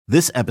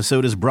This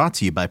episode is brought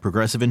to you by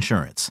Progressive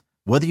Insurance.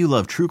 Whether you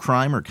love true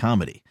crime or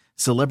comedy,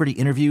 celebrity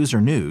interviews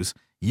or news,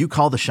 you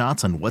call the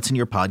shots on what's in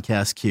your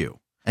podcast queue.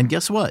 And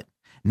guess what?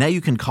 Now you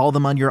can call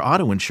them on your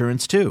auto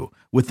insurance too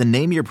with the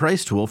Name Your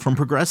Price tool from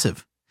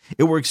Progressive.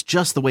 It works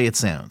just the way it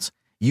sounds.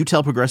 You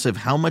tell Progressive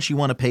how much you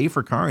want to pay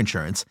for car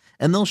insurance,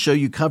 and they'll show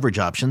you coverage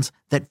options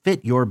that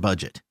fit your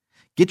budget.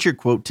 Get your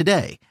quote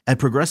today at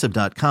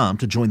Progressive.com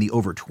to join the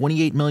over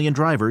 28 million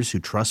drivers who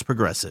trust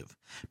Progressive.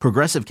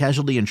 Progressive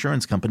Casualty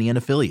Insurance Company and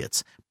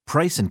Affiliates.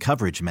 Price and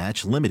coverage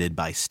match limited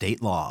by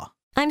state law.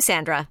 I'm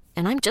Sandra,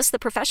 and I'm just the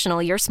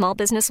professional your small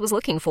business was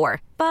looking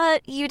for.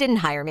 But you didn't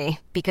hire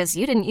me because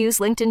you didn't use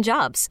LinkedIn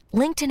Jobs.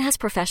 LinkedIn has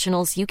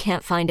professionals you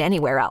can't find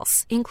anywhere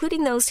else,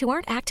 including those who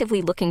aren't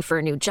actively looking for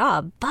a new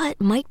job, but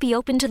might be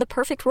open to the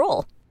perfect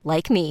role,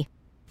 like me.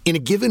 In a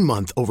given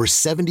month, over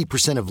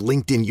 70% of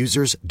LinkedIn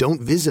users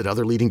don't visit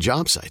other leading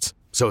job sites.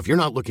 So if you're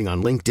not looking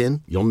on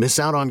LinkedIn, you'll miss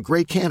out on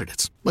great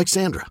candidates like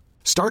Sandra.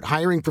 Start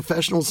hiring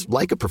professionals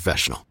like a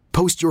professional.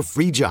 Post your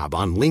free job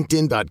on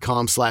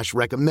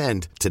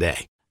linkedin.com/recommend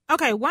today.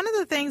 Okay, one of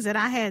the things that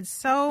I had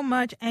so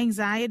much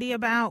anxiety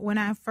about when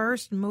I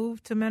first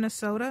moved to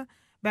Minnesota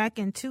back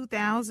in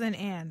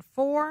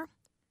 2004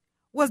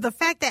 was the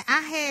fact that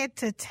I had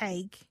to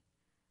take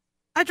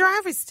a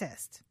driver's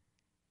test.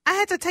 I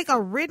had to take a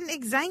written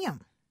exam.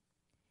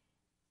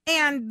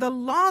 And the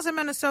laws in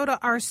Minnesota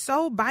are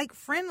so bike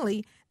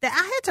friendly that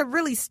I had to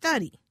really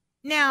study.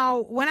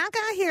 Now, when I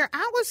got here,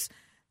 I was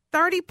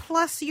 30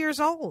 plus years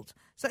old.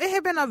 So it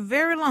had been a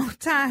very long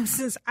time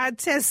since I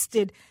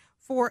tested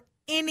for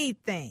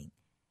anything.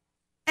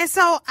 And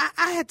so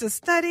I had to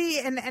study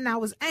and I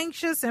was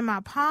anxious and my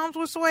palms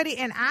were sweaty.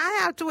 And I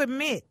have to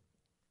admit,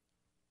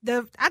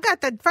 I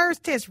got the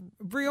first test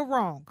real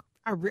wrong.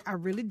 I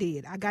really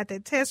did. I got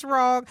that test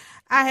wrong.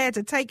 I had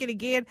to take it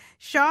again.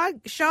 Sean,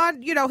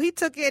 he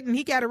took it and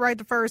he got it right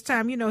the first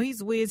time.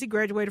 He's whiz. He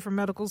graduated from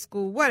medical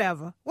school,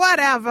 whatever.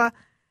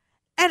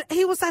 And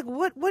he was like,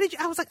 what did you,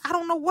 I was like, I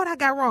don't know what I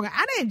got wrong.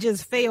 I didn't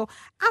just fail.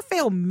 I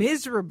failed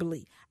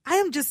miserably. I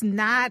am just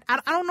not, I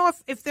don't know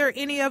if there are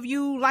any of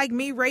you like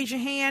me, raise your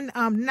hand.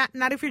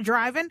 Not if you're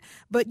driving,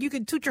 but you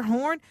can toot your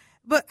horn,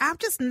 but I'm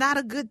just not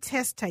a good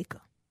test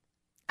taker.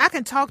 I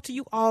can talk to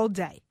you all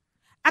day.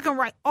 I can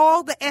write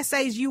all the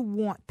essays you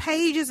want,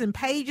 pages and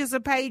pages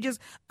and pages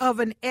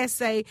of an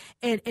essay,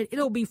 and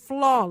it'll be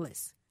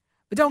flawless.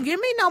 But don't give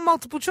me no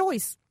multiple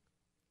choice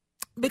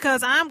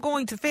because I'm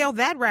going to fail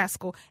that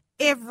rascal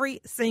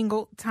every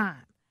single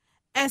time.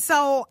 And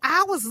so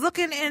I was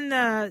looking in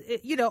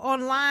the,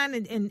 online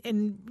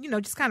and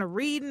just kind of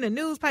reading the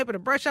newspaper to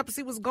brush up and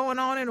see what's going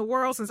on in the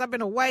world since I've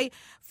been away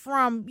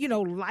from,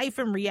 life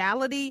and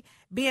reality,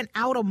 being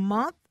out a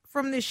month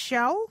from this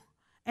show.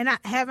 And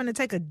not having to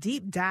take a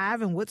deep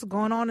dive in what's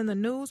going on in the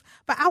news.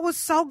 But I was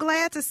so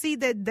glad to see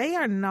that they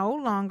are no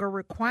longer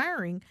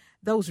requiring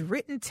those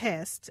written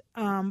tests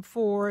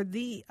for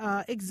the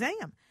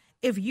exam.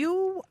 If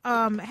you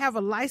have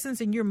a license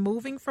and you're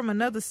moving from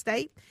another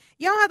state,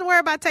 you don't have to worry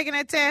about taking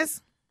that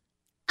test.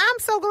 I'm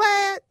so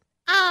glad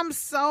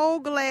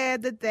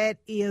that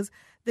is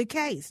the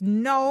case.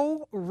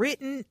 No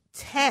written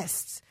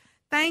tests.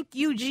 Thank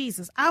you,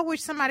 Jesus. I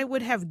wish somebody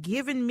would have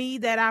given me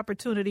that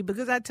opportunity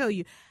because I tell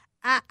you,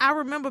 I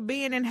remember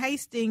being in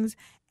Hastings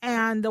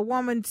and the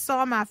woman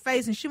saw my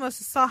face and she must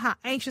have saw how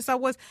anxious I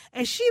was.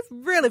 And she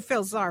really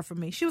felt sorry for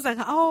me. She was like,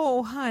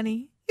 oh,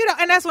 honey,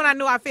 and that's when I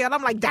knew I failed.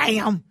 I'm like,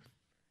 damn.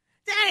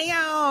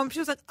 She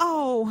was like,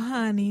 oh,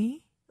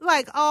 honey,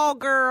 like, oh,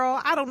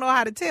 girl, I don't know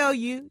how to tell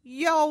you.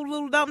 Yo,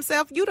 little dumb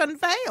self, you done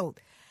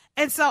failed.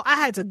 And so I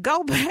had to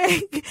go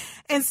back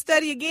and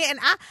study again. And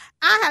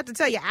I have to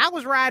tell you, I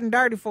was riding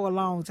dirty for a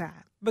long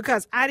time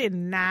because I did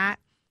not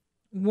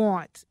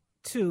want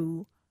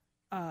to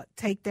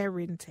take that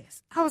written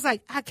test. I was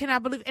like, I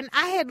cannot believe it. And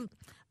I had,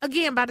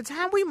 again, by the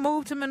time we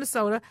moved to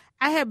Minnesota,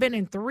 I had been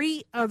in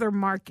 3 other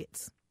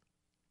markets.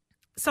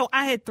 So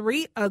I had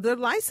 3 other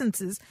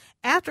licenses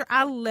after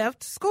I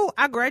left school.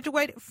 I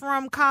graduated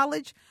from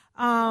college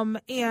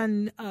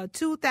in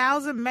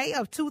 2000, May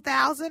of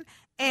 2000.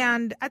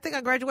 And I think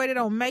I graduated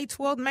on May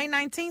 12th, May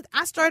 19th.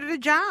 I started a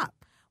job.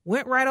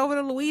 Went right over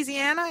to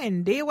Louisiana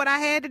and did what I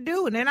had to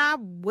do. And then I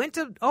went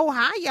to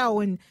Ohio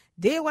and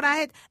did what I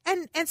had.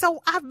 And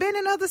so I've been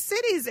in other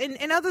cities,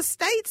 in other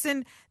states.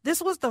 And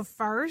this was the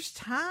first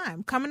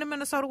time. Coming to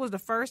Minnesota was the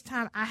first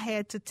time I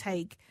had to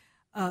take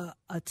a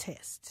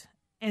test.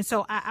 And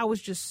so I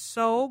was just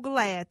so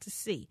glad to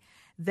see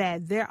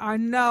that there are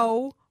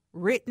no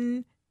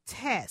written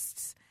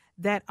tests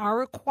that are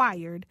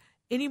required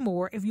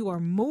anymore if you are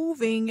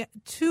moving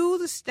to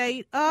the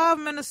state of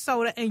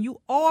Minnesota and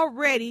you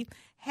already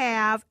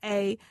have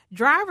a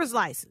driver's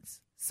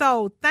license.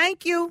 So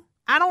thank you.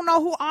 I don't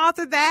know who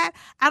authored that.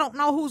 I don't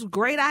know whose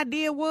great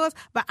idea was,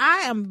 but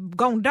I am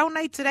going to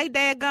donate to their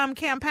dadgum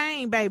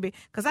campaign, baby,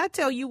 because I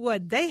tell you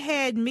what, they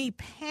had me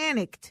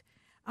panicked,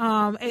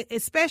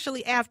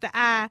 especially after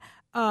I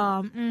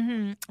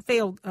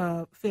failed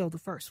the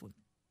first one.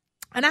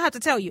 And I have to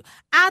tell you,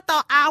 I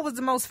thought I was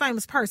the most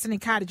famous person in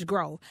Cottage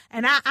Grove.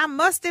 And I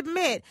must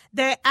admit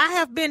that I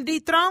have been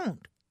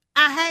dethroned.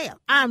 I have.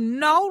 I'm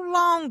no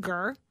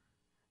longer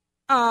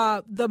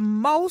the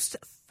most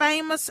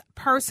famous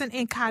person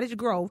in Cottage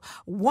Grove.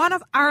 One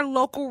of our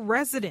local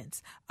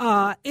residents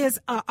is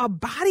a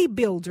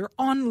bodybuilder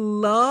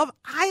on Love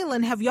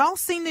Island. Have y'all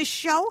seen this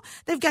show?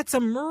 They've got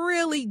some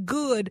really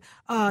good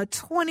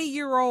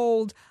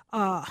 20-year-old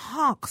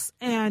hunks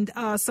and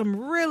some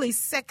really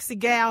sexy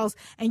gals,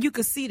 and you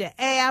can see the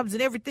abs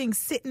and everything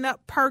sitting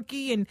up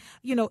perky, and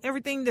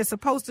everything that's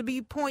supposed to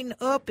be pointing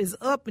up is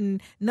up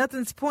and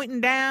nothing's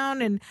pointing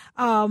down.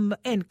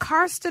 And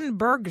Karsten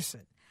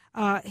Bergerson,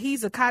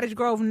 he's a Cottage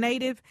Grove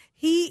native.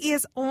 He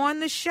is on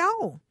the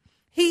show.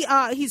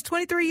 He's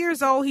 23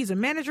 years old. He's a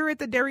manager at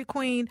the Dairy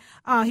Queen.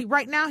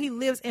 Right now he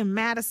lives in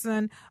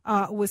Madison,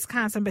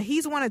 Wisconsin, but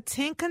he's one of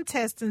 10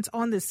 contestants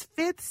on this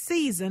 5th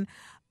season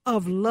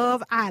of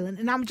Love Island.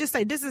 And I'm just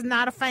saying, this is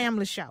not a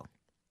family show.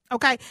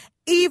 Okay.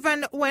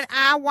 Even when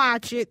I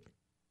watch it,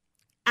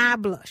 I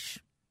blush.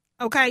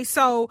 Okay.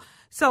 So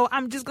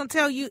I'm just going to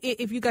tell you,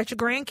 if you got your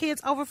grandkids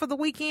over for the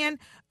weekend,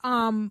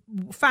 find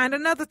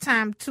another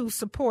time to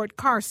support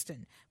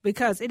Karsten,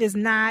 because it is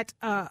not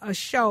a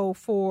show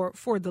for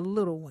the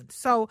little ones.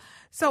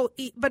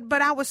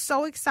 But I was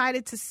so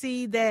excited to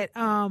see that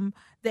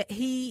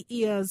he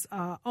is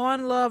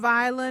on Love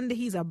Island.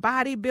 He's a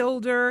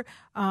bodybuilder,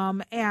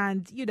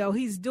 and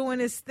he's doing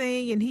his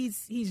thing, and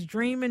he's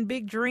dreaming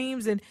big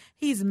dreams, and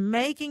he's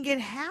making it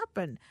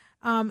happen.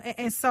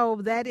 And so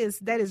that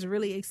is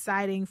really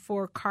exciting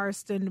for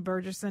Karsten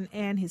Bergerson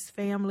and his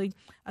family.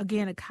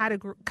 Again, a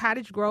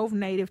Cottage Grove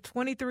native,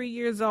 23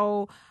 years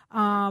old,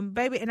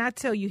 baby. And I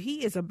tell you,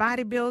 he is a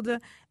bodybuilder.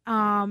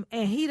 And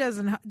he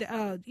doesn't,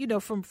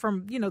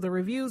 from the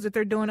reviews that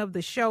they're doing of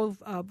the show,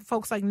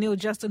 folks like Neil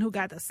Justin, who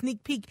got the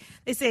sneak peek,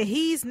 they said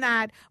he's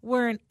not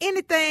wearing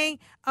anything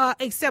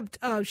except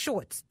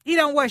shorts. He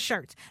don't wear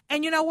shirts.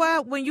 And you know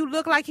what? When you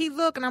look like he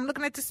look, and I'm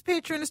looking at this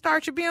picture in the Star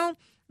Tribune,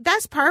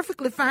 that's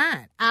perfectly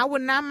fine. I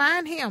would not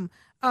mind him,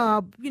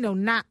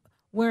 not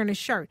wearing a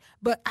shirt.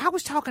 But I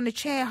was talking to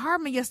Chad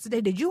Hartman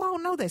yesterday. Did you all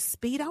know that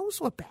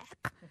Speedos were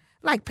back?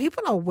 Like,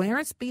 people are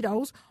wearing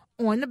Speedos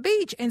on the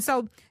beach. And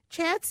so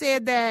Chad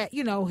said that,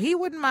 he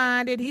wouldn't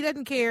mind it. He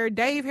doesn't care.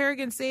 Dave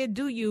Harrigan said,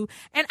 do you?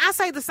 And I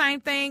say the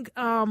same thing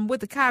with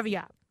the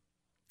caveat.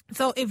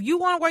 So if you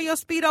want to wear your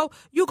Speedo,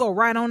 you go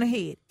right on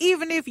ahead.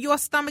 Even if your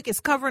stomach is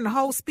covering the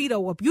whole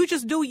Speedo up, you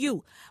just do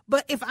you.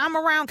 But if I'm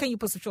around, can you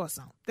put some shorts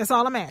on? That's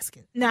all I'm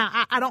asking.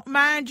 Now, I don't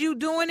mind you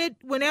doing it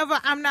whenever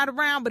I'm not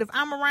around, but if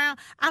I'm around,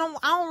 I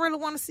don't really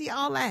want to see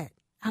all that.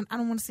 I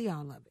don't want to see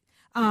all of it.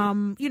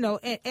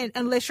 And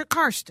unless you're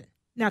Karsten.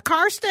 Now,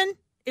 Karsten,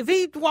 if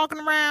he's walking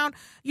around,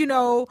 with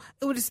a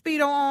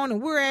Speedo on,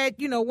 and we're at,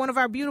 one of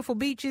our beautiful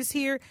beaches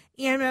here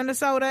in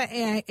Minnesota,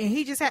 and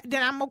he just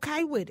then I'm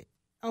okay with it.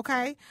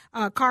 Okay,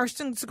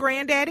 Karsten's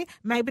granddaddy,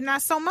 maybe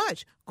not so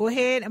much. Go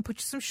ahead and put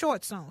you some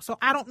shorts on. So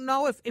I don't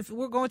know if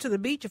we're going to the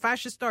beach, if I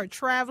should start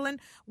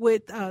traveling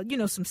with,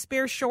 some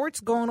spare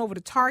shorts, going over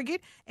to Target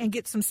and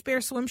get some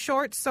spare swim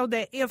shorts, so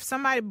that if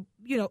somebody,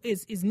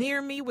 is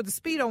near me with a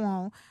Speedo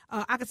on,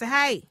 I can say,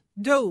 hey,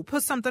 dude,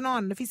 put something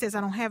on. And if he says I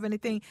don't have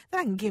anything,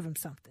 then I can give him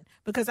something,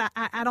 because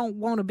I don't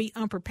want to be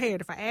unprepared.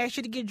 If I ask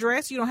you to get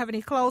dressed, you don't have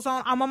any clothes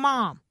on, I'm a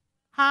mom.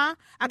 Huh?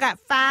 I got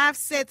 5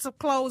 sets of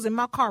clothes in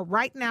my car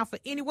right now for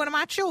any one of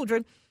my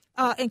children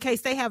in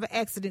case they have an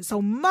accident.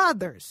 So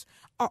mothers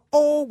are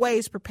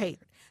always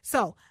prepared.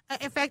 So,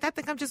 in fact, I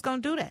think I'm just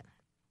going to do that.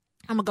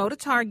 I'm going to go to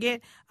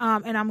Target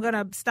and I'm going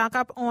to stock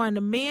up on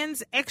the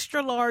men's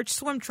extra large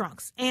swim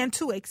trunks and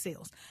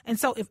 2XLs. And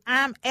so if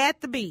I'm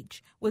at the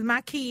beach with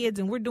my kids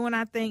and we're doing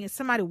our thing and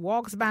somebody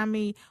walks by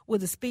me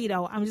with a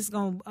Speedo, I'm just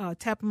going to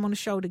tap them on the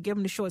shoulder, give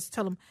them the shorts,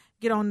 tell them,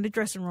 get on in the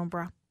dressing room,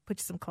 bro. Put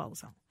you some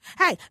clothes on.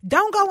 Hey,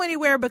 don't go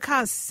anywhere,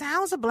 because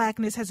Sounds of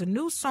Blackness has a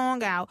new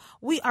song out.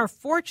 We are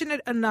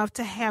fortunate enough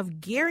to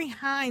have Gary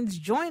Hines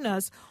join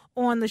us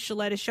on the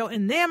Sheletta Show.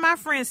 And then my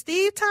friend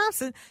Steve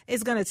Thompson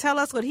is going to tell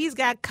us what he's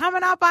got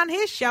coming up on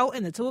his show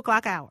in the 2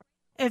 o'clock hour.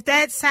 If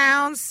that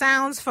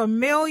sounds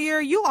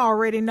familiar, you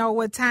already know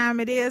what time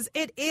it is.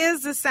 It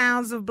is the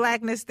Sounds of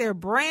Blackness. Their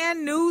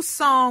brand new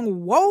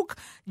song, Woke,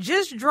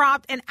 just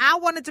dropped, and I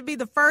wanted to be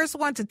the first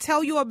one to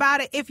tell you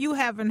about it if you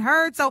haven't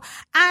heard. So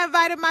I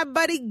invited my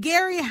buddy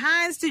Gary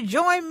Hines to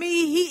join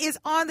me. He is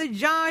on the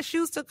John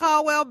Schuster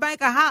Caldwell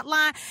Banker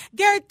Hotline.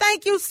 Gary,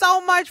 thank you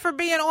so much for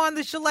being on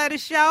the Sheletta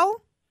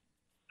Show.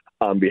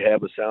 On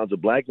behalf of Sounds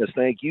of Blackness,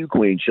 thank you,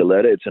 Queen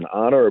Sheletta. It's an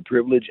honor, a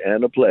privilege,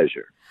 and a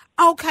pleasure.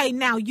 Okay,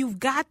 now you've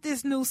got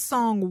this new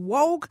song,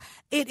 Woke.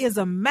 It is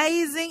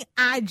amazing.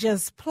 I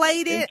just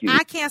played it.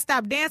 I can't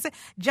stop dancing.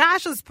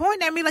 Josh was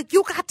pointing at me like,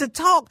 you got to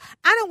talk.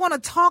 I didn't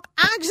want to talk.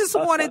 I just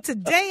wanted to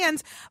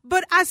dance,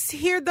 but I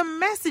hear the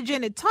message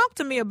in it. Talk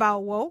to me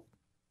about Woke.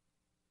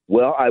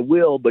 Well, I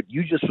will, but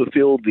you just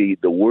fulfilled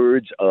the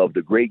words of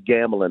the great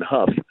Gamble and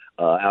Huff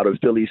out of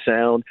Philly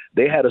Sound.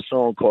 They had a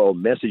song called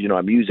Message in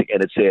Our Music,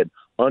 and it said,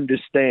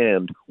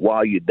 understand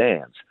while you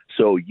dance.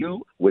 So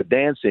you were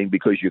dancing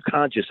because you're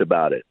conscious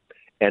about it.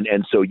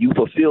 And so you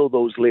fulfill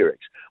those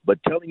lyrics. But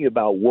telling you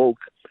about woke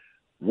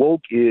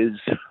is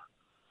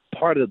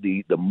part of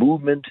the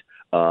movement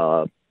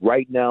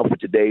right now for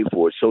today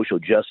for social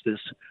justice,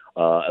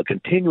 a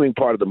continuing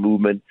part of the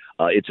movement.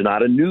 It's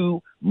not a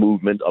new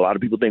movement. A lot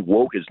of people think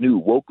woke is new.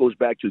 Woke goes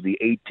back to the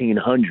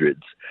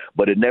 1800s,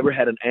 but it never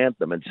had an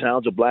anthem, and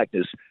Sounds of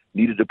Blackness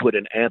needed to put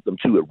an anthem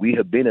to it. We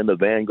have been in the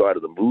vanguard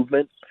of the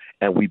movement,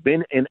 and we've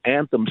been in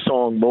anthem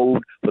song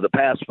mode for the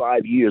past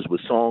 5 years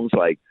with songs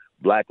like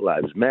Black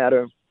Lives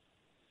Matter,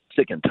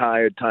 Sick and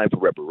Tired, Time for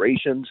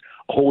Reparations,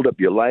 Hold Up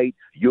Your Light,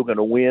 You're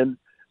Gonna Win,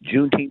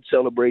 Juneteenth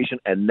celebration,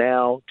 and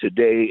now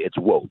today it's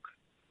woke.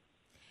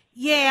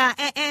 Yeah,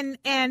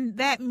 and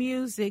that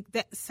music,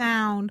 that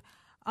sound,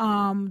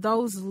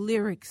 those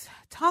lyrics.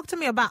 Talk to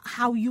me about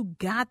how you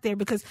got there,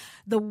 because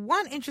the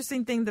one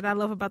interesting thing that I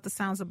love about the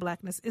Sounds of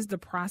Blackness is the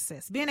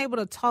process. Being able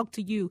to talk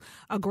to you,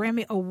 a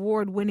Grammy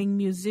Award-winning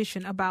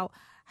musician, about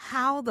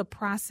how the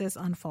process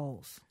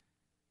unfolds.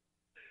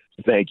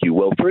 Thank you.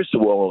 Well, first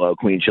of all,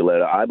 Queen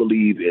Sheletta, I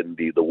believe in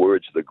the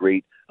words of the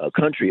great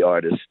country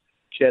artist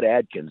Chet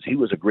Atkins. He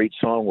was a great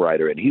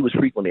songwriter, and he was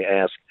frequently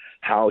asked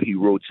how he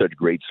wrote such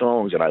great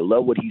songs. And I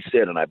love what he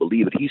said, and I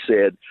believe it. He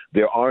said,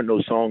 there are no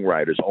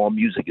songwriters. All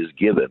music is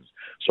given.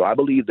 So I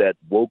believe that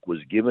woke was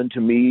given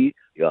to me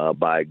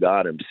by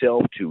God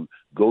himself to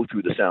go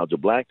through the Sounds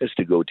of Blackness,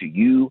 to go to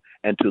you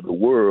and to the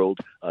world,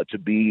 to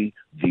be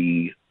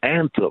the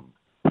anthem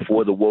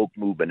for the woke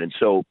movement. And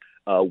so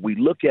we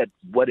look at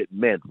what it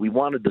meant. We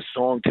wanted the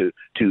song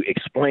to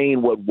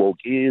explain what woke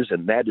is,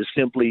 and that is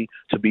simply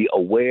to be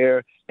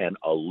aware and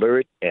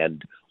alert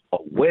and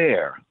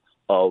aware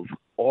of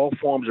all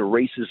forms of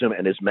racism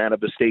and its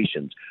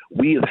manifestations.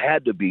 We have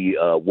had to be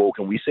woke,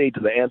 and we say to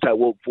the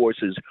anti-woke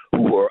forces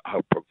who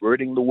are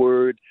perverting the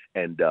word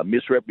and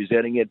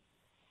misrepresenting it,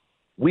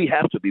 we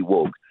have to be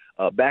woke.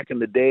 Back in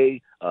the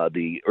day,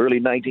 the early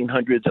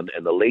 1900s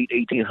and the late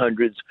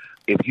 1800s,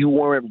 if you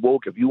weren't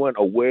woke, if you weren't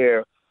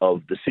aware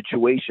of the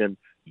situation,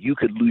 you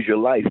could lose your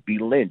life, be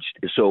lynched.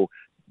 So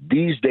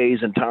these days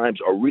and times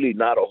are really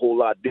not a whole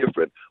lot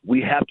different.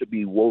 We have to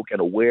be woke and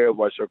aware of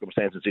our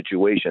circumstance and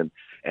situation.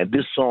 And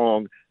this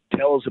song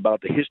tells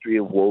about the history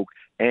of woke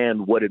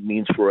and what it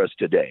means for us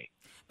today.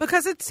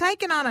 Because it's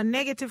taken on a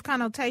negative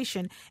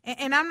connotation,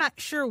 and I'm not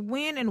sure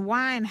when and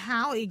why and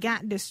how it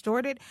got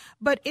distorted,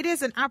 but it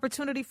is an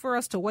opportunity for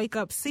us to wake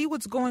up, see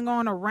what's going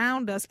on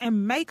around us,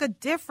 and make a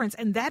difference.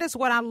 And that is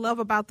what I love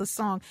about the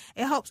song.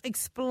 It helps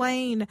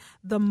explain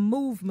the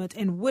movement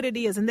and what it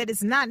is, and that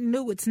it's not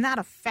new. It's not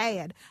a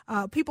fad.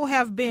 People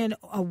have been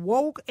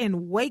awoke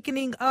and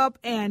wakening up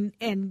and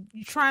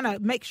trying to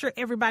make sure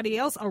everybody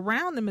else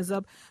around them is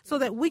up so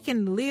that we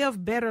can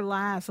live better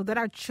lives, so that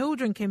our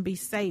children can be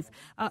safe,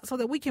 so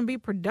that we can be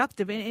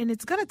productive, and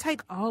it's going to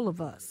take all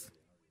of us.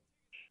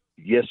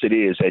 Yes, it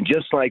is. And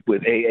just like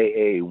with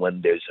AAA,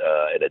 when there's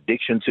an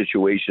addiction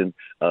situation,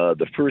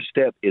 the first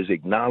step is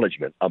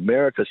acknowledgement.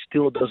 America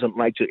still doesn't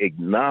like to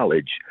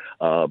acknowledge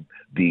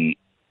the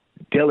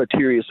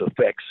deleterious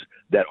effects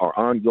that are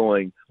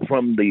ongoing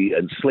from the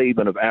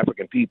enslavement of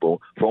African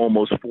people for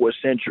almost 4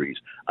 centuries.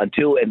 And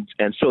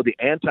so the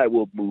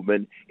anti-woke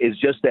movement is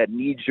just that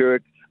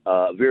knee-jerk,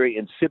 very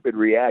insipid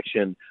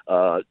reaction,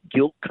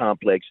 guilt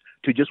complex,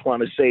 to just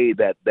want to say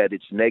that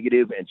it's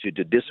negative and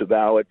to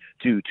disavow it,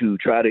 to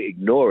try to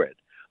ignore it.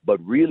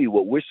 But really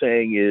what we're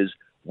saying is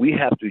we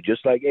have to,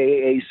 just like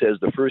AAA says,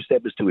 the first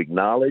step is to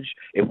acknowledge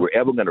if we're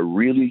ever going to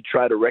really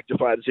try to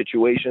rectify the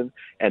situation,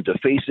 and to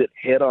face it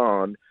head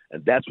on.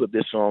 And that's what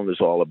this song is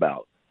all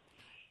about.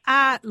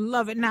 I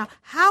love it. Now,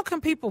 how can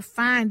people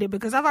find it?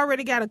 Because I've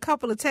already got a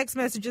couple of text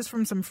messages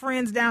from some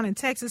friends down in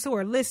Texas who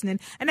are listening,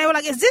 and they were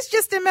like, is this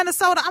just in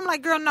Minnesota? I'm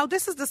like, girl, no,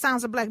 this is the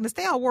Sounds of Blackness.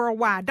 They are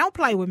worldwide. Don't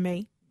play with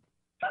me.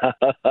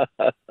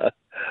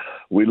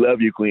 We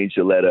love you, Queen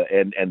Sheletta.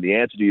 And the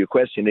answer to your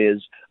question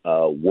is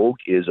woke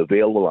is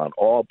available on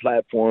all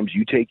platforms.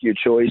 You take your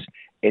choice,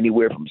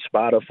 anywhere from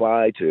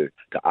Spotify to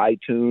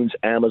iTunes,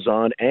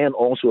 Amazon, and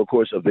also, of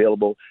course,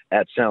 available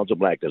at Sounds of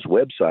Blackness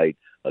website,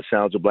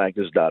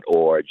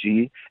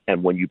 soundsofblackness.org.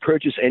 And when you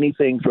purchase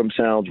anything from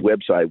Sounds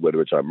website,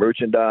 whether it's our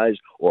merchandise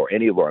or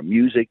any of our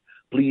music,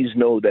 please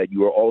know that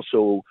you are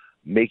also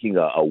making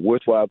a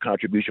worthwhile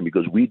contribution,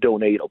 because we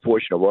donate a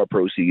portion of our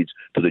proceeds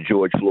to the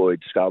George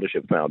Floyd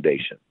Scholarship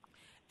Foundation.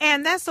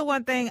 And that's the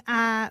one thing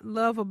I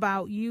love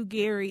about you,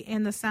 Gary,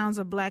 and the Sounds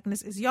of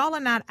Blackness is y'all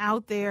are not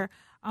out there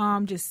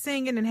just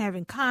singing and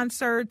having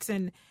concerts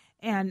and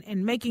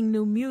making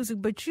new music,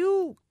 but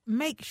you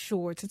make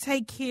sure to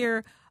take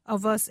care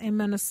of us in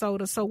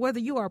Minnesota. So whether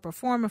you are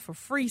performing for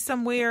free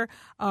somewhere,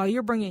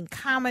 you're bringing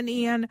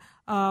comedy in,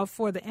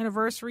 for the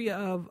anniversary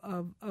of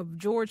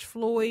George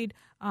Floyd,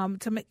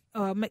 to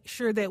make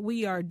sure that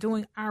we are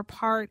doing our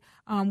part,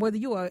 whether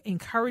you are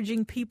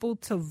encouraging people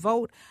to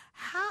vote.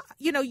 How,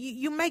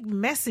 you make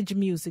message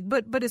music,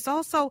 but it's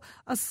also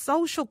a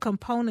social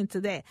component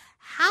to that.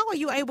 How are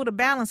you able to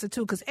balance the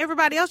two? Because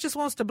everybody else just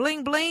wants to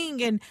bling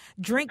bling and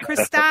drink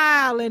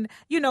Cristal and,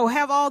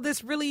 have all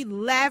this really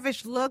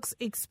lavish looks,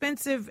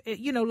 expensive,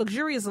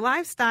 luxurious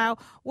lifestyle,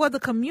 while the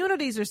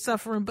communities are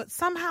suffering. But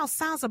somehow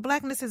Sounds of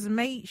Blackness has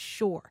made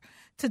sure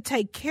to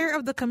take care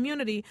of the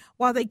community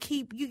while they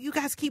you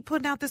guys keep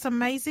putting out this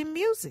amazing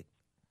music.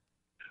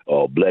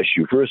 Oh, bless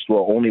you. First of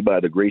all, only by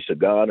the grace of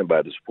God and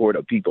by the support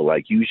of people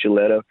like you,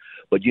 Sheletta.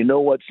 But you know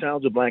what?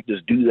 Sounds of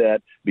Blackness do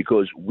that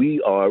because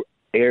we are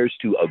heirs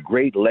to a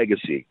great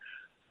legacy.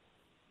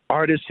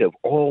 Artists have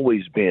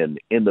always been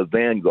in the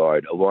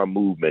vanguard of our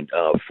movement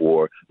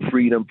for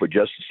freedom, for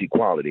justice,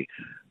 equality.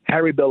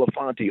 Harry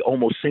Belafonte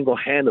almost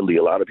single-handedly,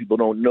 a lot of people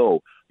don't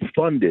know,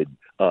 funded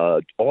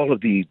all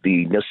of the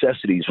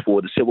necessities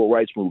for the civil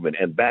rights movement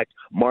and backed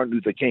Martin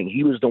Luther King.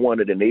 He was the one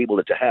that enabled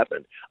it to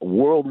happen. A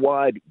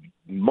worldwide,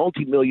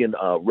 multi-million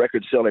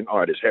record-selling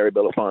artist, Harry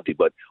Belafonte.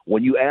 But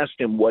when you asked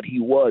him what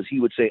he was, he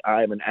would say,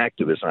 "I am an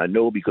activist." I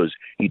know because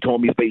he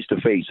told me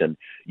face-to-face. And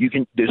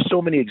there's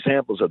so many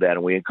examples of that.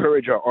 And we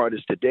encourage our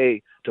artists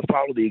today to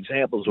follow the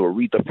examples of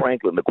Aretha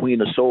Franklin, the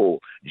Queen of Soul,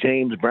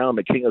 James Brown,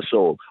 the King of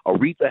Soul.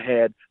 Aretha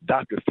had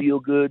Dr.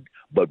 Feelgood,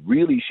 but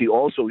really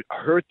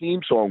her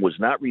theme song was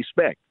not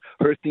Respect.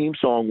 Her theme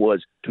song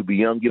was To Be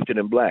Young, Gifted,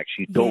 and Black.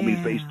 She told me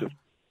face-to-face.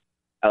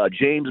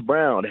 James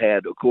Brown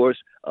had, of course,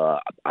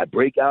 I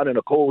Break Out in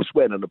a Cold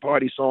Sweat and the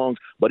party songs,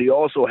 but he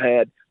also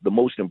had the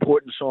most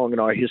important song in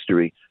our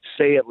history,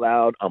 Say It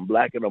Loud, I'm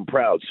Black and I'm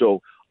Proud.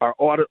 So our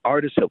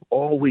artists have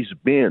always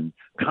been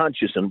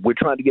conscious, and we're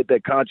trying to get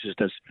that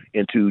consciousness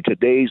into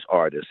today's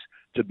artists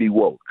to be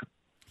woke.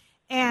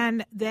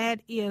 And that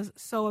is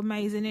so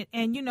amazing.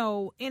 And,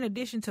 in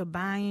addition to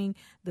buying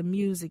the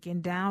music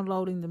and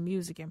downloading the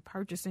music and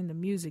purchasing the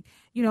music,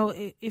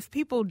 if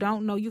people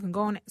don't know, you can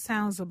go on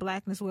Sounds of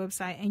Blackness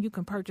website and you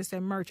can purchase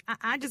their merch.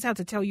 I just have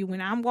to tell you,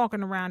 when I'm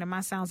walking around in my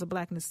Sounds of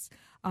Blackness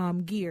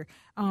gear,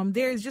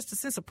 there is just a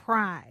sense of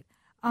pride.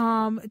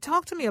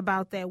 Talk to me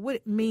about that, what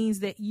it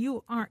means that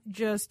you aren't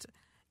just,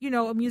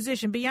 a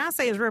musician.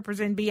 Beyonce is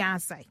representing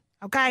Beyonce.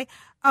 Okay,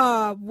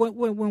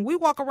 when we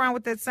walk around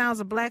with that Sounds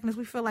of Blackness,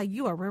 we feel like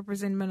you are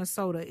representing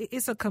Minnesota.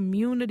 It's a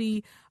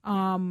community,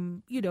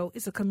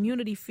 it's a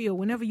community feel.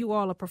 Whenever you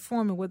all are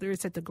performing, whether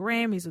it's at the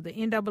Grammys or the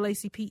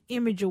NAACP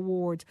Image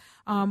Awards,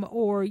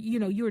 or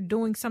you're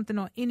doing something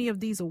on any of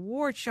these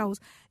award shows,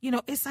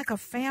 it's like a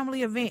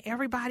family event.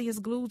 Everybody is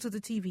glued to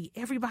the TV.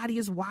 Everybody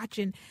is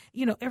watching.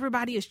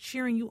 Everybody is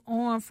cheering you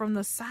on from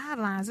the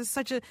sidelines.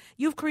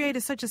 You've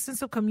created such a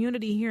sense of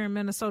community here in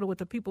Minnesota with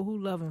the people who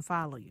love and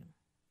follow you.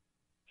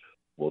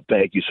 Well,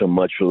 thank you so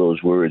much for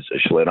those words,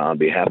 Sheletta, on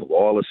behalf of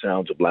all the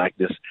Sounds of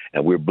Blackness.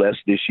 And we're blessed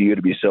this year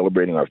to be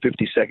celebrating our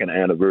 52nd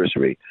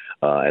anniversary.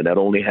 And that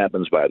only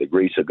happens by the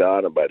grace of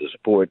God and by the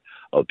support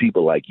of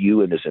people like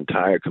you and this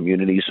entire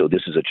community. So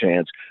this is a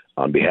chance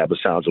on behalf of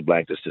Sounds of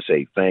Blackness to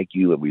say thank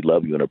you, and we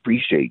love you and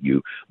appreciate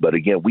you. But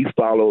again, we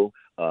follow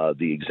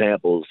the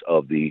examples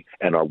of we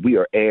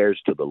are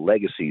heirs to the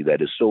legacy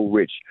that is so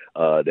rich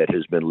that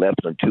has been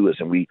left unto us.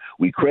 And we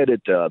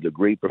credit the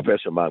great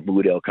Professor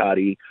Mahmoud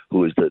El-Kadi,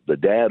 who is the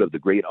dad of the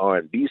great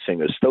R&B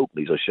singer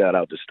Stokely. So shout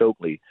out to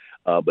Stokely.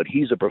 But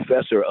he's a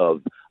professor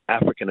of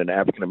African and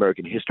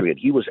African-American history, and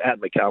he was at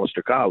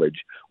Macalester College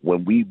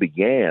when we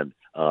began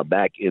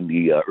back in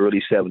the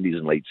early 70s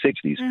and late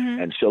 60s.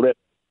 Mm-hmm. And so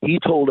he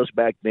told us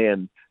back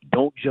then,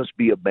 don't just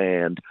be a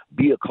band,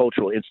 be a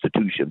cultural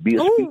institution, be a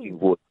speaking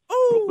voice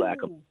for Black.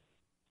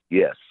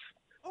 Yes.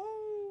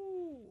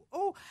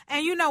 Oh,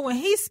 and when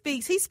he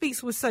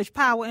speaks with such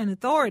power and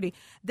authority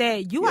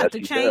that you have to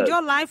change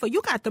your life, or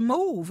you got to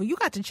move, or you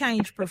got to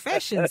change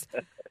professions.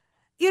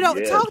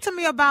 Yes. Talk to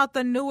me about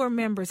the newer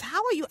members.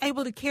 How are you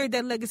able to carry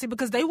that legacy?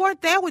 Because they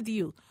weren't there with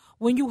you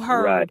when you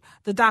heard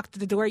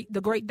the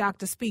great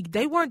doctor speak.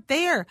 They weren't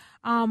there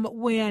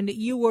when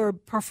you were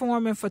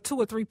performing for 2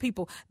 or 3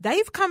 people.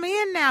 They've come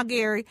in now,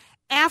 Gary,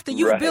 after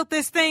you've built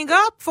this thing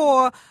up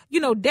for,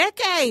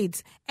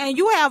 decades, and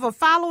you have a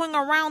following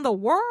around the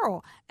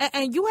world,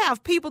 and you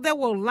have people that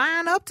will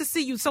line up to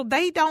see you, so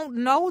they don't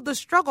know the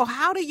struggle.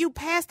 How do you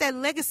pass that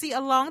legacy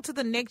along to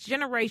the next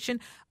generation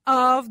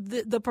of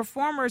the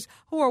performers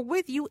who are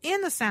with you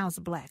in the Sounds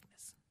of Blackness?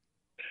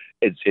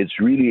 It's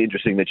really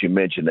interesting that you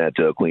mentioned that,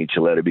 Queen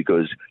Sheletta,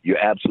 because you're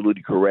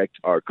absolutely correct.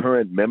 Our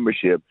current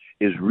membership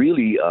is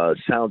really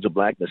Sounds of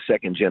Blackness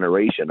second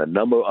generation. A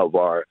number of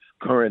our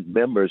current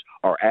members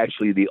are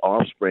actually the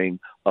offspring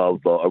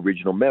of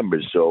original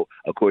members. So,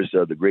 of course,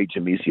 the great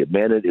Jamesia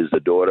Bennett is the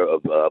daughter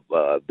of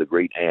the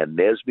great Ann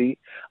Nesby,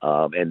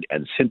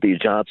 and Cynthia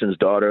Johnson's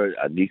daughter,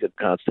 Anika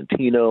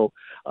Constantino.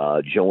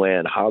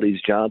 Joanne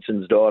Hollis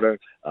Johnson's daughter,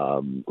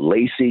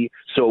 Lacey.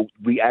 So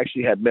we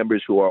actually had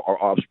members who are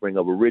offspring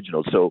of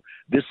originals. So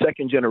this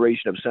second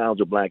generation of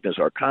Sounds of Blackness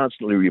are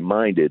constantly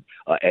reminded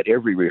at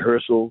every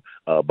rehearsal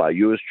by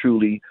yours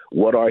truly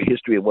what our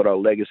history and what our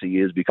legacy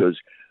is, because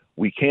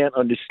we can't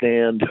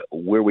understand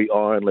where we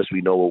are unless we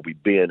know where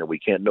we've been, and we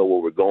can't know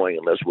where we're going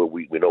unless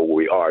we know where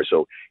we are.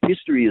 So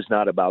history is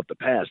not about the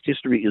past.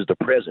 History is the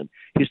present.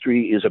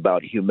 History is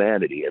about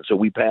humanity. And so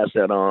we pass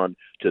that on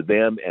to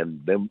them,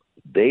 and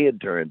they in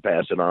turn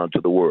pass it on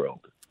to the world.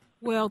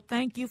 Well,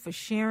 thank you for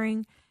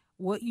sharing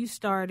what you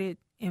started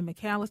in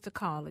McAllister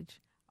College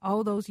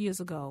all those years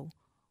ago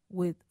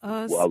with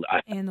us. Well,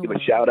 I and the give a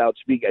world. shout out.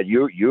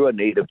 You're a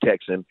native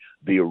Texan.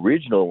 The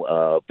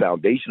original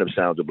foundation of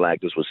Sounds of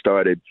Blackness was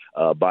started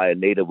by a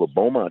native of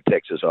Beaumont,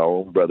 Texas, our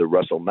own brother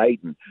Russell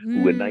Knighton,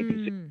 who in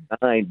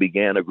 1969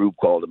 began a group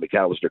called the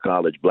McAllister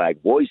College Black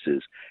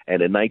Voices,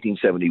 and in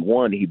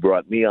 1971 he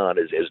brought me on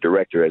as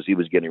director as he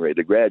was getting ready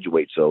to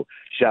graduate. So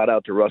shout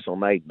out to Russell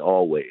Knighton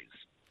always.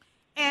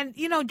 And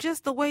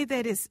just the way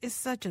that it's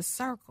such a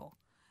circle.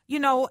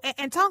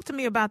 And talk to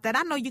me about that.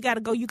 I know you got to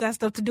go. You got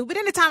stuff to do. But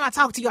anytime I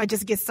talk to you, I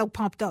just get so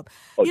pumped up.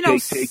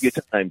 Take your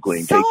time,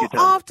 Queen. So take your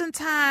time.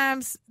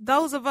 Oftentimes,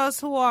 those of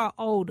us who are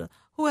older,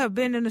 who have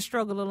been in the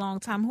struggle a long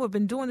time, who have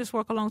been doing this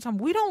work a long time,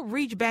 we don't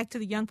reach back to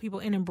the young people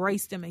and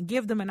embrace them and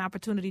give them an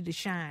opportunity to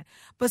shine.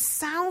 But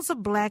Sounds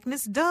of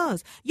Blackness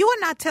does. You are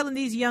not telling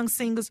these young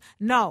singers,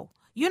 no.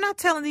 You're not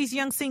telling these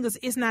young singers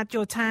it's not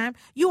your time.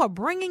 You are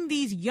bringing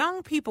these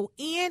young people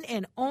in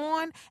and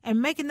on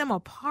and making them a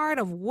part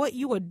of what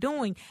you are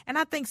doing. And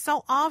I think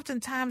so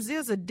oftentimes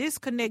there's a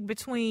disconnect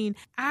between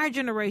our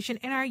generation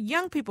and our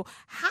young people.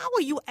 How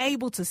are you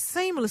able to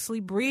seamlessly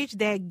bridge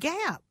that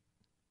gap?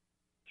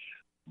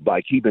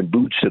 By keeping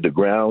boots to the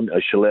ground,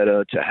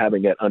 Sheletta, to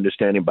having that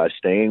understanding, by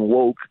staying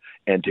woke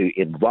and to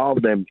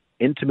involve them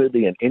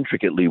intimately and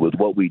intricately with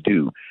what we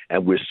do.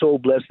 And we're so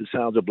blessed at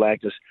Sounds of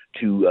Blackness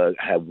to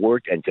have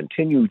worked and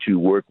continue to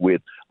work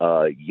with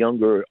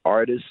younger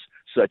artists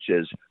such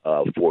as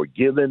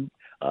Forgiven,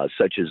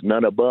 such as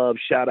None Above.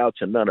 Shout out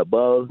to None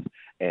Above.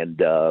 And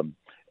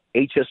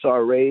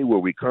HSRA, where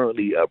we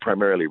currently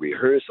primarily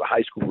rehearse,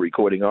 High School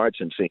Recording Arts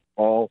in St.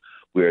 Paul.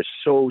 We're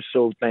so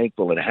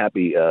thankful and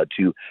happy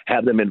to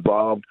have them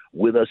involved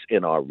with us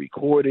in our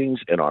recordings,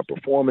 in our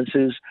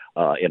performances,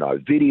 in our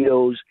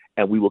videos,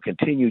 and we will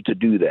continue to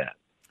do that.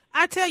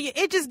 I tell you,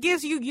 it just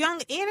gives you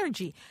young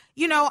energy.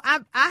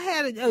 At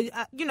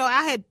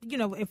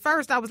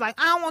first I was like,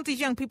 I don't want these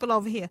young people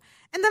over here.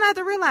 And then I had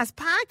to realize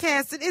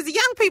podcasting is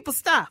young people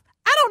stuff.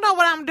 I don't know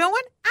what I'm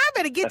doing. I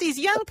better get these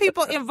young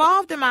people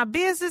involved in my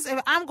business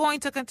if I'm going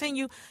to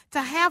continue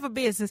to have a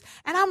business.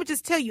 And I'm going to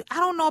just tell you, I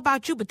don't know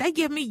about you, but they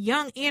give me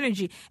young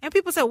energy. And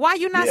people say, why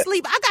you not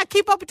sleep? I got to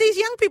keep up with these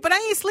young people. They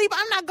ain't sleep.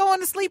 I'm not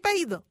going to sleep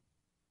either.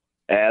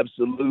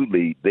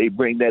 Absolutely. They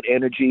bring that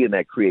energy and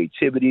that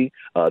creativity,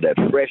 that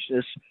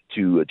freshness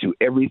to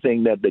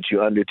everything that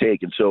you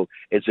undertake. And so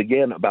it's,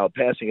 again, about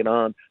passing it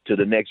on to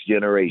the next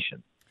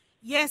generation.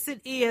 Yes, it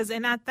is.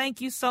 And I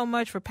thank you so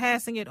much for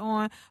passing it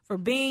on, for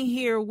being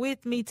here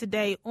with me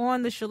today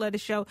on the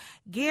Sheletta Show.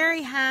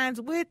 Gary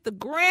Hines with the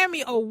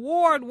Grammy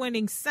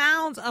Award-winning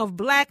Sounds of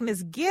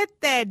Blackness.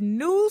 Get that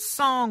new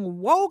song,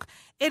 Woke.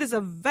 It is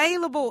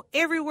available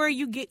everywhere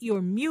you get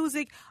your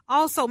music.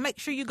 Also, make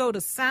sure you go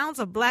to Sounds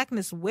of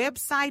Blackness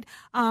website.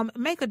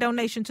 Make a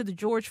donation to the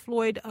George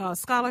Floyd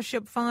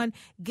Scholarship Fund.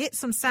 Get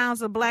some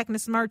Sounds of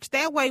Blackness merch.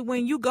 That way,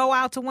 when you go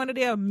out to one of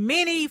their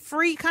many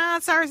free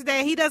concerts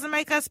that he doesn't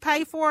make us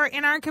pay for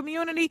in our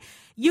community,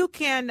 you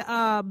can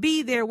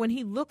be there when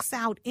he looks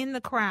out in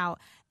the crowd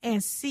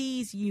and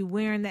sees you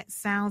wearing that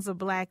Sounds of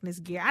Blackness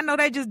gear. I know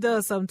that just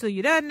does something to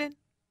you, doesn't it?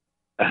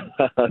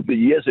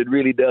 Yes, it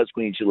really does,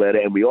 Queen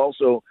Sheletta. And we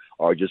also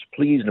are just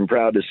pleased and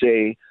proud to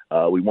say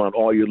we want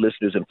all your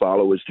listeners and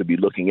followers to be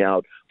looking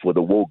out for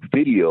the Woke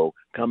video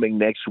coming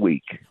next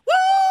week.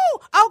 Woo!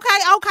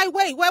 Okay,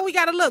 wait, where we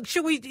got to look?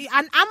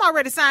 I'm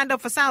already signed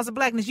up for Sounds of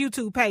Blackness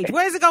YouTube page.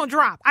 Where's it going to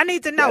drop? I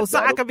need to know so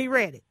I can be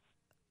ready.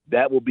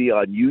 That will be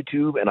on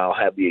YouTube, and I'll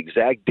have the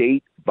exact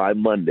date by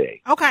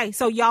Monday. Okay,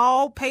 so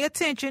y'all pay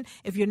attention.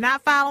 If you're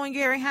not following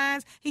Gary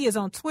Hines, he is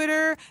on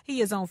Twitter.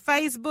 He is on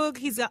Facebook.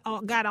 He's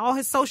got all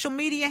his social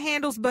media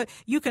handles, but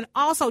you can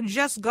also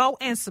just go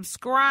and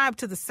subscribe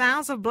to the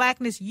Sounds of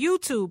Blackness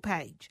YouTube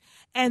page.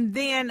 And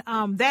then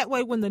that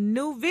way, when the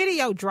new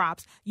video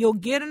drops, you'll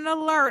get an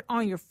alert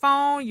on your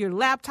phone, your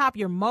laptop,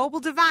 your mobile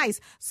device,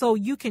 so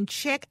you can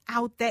check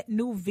out that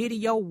new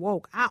video,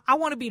 Woke. I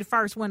want to be the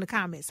first one to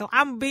comment. So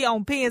I'm going to be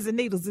on pins and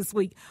needles this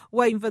week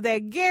waiting for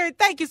that. Gary,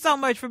 thank you so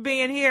much for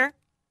being here.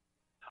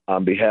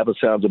 On behalf of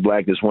Sounds of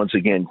Blackness, once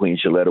again, Queen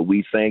Sheletta,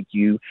 we thank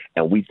you,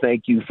 and we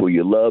thank you for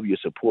your love, your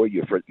support,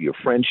 your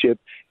friendship,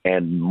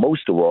 and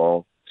most of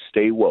all,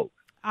 stay woke.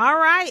 All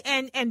right,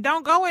 and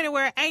don't go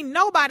anywhere. Ain't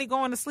nobody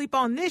going to sleep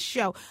on this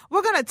show.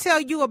 We're going to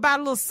tell you about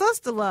a little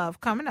sister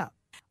love coming up.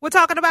 We're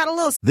talking about a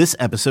little... This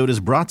episode is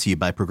brought to you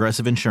by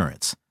Progressive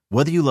Insurance.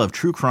 Whether you love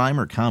true crime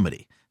or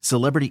comedy,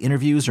 celebrity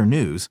interviews or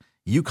news,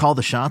 you call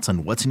the shots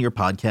on what's in your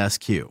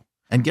podcast queue.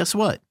 And guess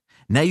what?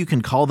 Now you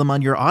can call them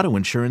on your auto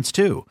insurance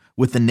too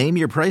with the Name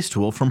Your Price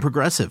tool from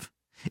Progressive.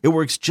 It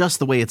works just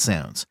the way it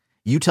sounds.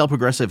 You tell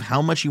Progressive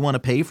how much you want to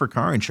pay for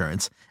car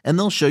insurance, and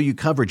they'll show you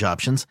coverage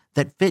options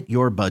that fit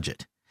your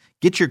budget.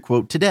 Get your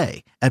quote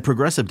today at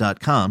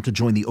Progressive.com to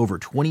join the over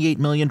 28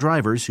 million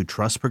drivers who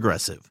trust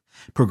Progressive.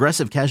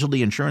 Progressive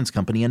Casualty Insurance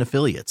Company and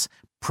Affiliates.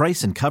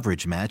 Price and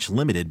coverage match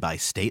limited by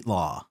state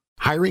law.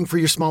 Hiring for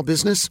your small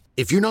business?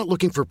 If you're not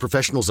looking for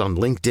professionals on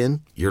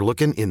LinkedIn, you're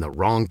looking in the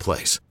wrong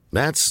place.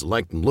 That's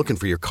like looking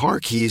for your car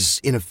keys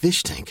in a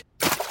fish tank.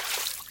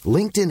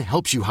 LinkedIn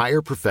helps you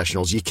hire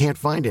professionals you can't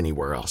find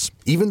anywhere else,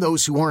 even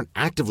those who aren't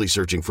actively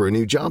searching for a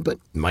new job but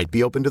might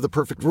be open to the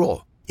perfect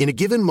role. In a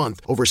given month,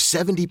 over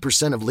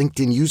 70% of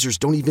LinkedIn users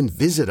don't even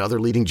visit other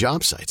leading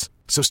job sites.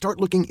 So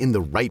start looking in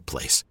the right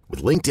place.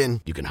 With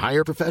LinkedIn, you can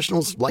hire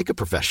professionals like a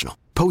professional.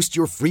 Post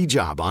your free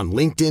job on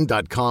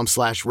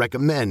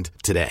linkedin.com/recommend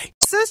today.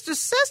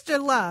 Sister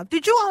love.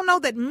 Did you all know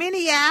that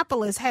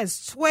Minneapolis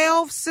has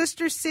 12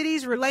 sister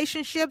cities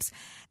relationships?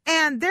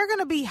 And they're going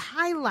to be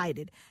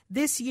highlighted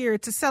this year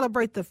to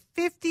celebrate the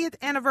 50th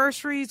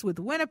anniversaries with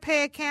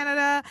Winnipeg,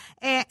 Canada,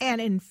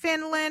 and in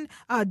Finland,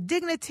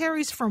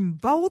 dignitaries from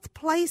both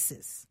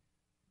places.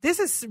 This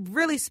is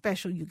really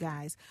special, you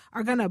guys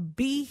are going to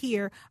be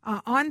here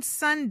on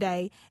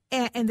Sunday,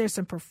 and there's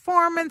some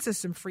performance, there's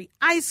some free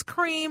ice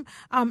cream,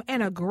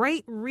 and a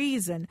great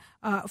reason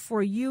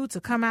for you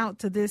to come out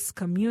to this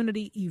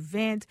community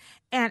event.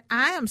 And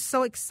I am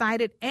so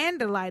excited and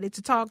delighted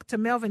to talk to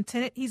Melvin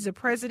Tennant. He's the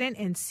president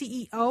and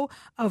CEO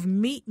of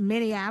Meet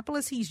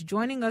Minneapolis. He's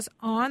joining us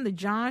on the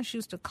John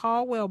Schuster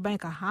Caldwell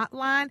Banker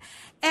Hotline.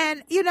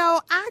 And, you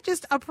know, I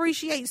just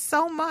appreciate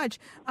so much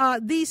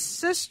these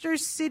sister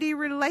city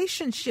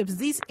relationships,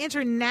 these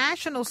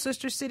international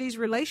sister cities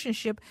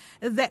relationship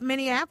that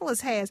Minneapolis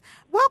has.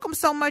 Welcome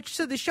so much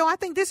to the show. I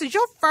think this is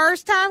your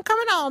first time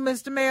coming on,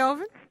 Mr.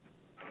 Melvin.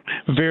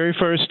 Very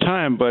first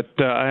time, but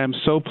I am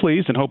so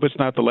pleased and hope it's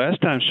not the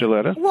last time,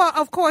 Sheletta. Well,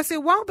 of course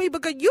it won't be,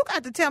 because you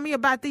got to tell me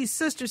about these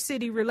sister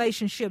city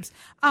relationships.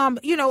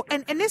 You know,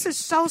 and this is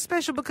so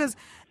special because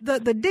the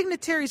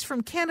dignitaries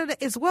from Canada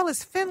as well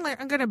as Finland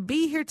are going to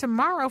be here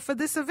tomorrow for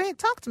this event.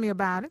 Talk to me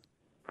about it.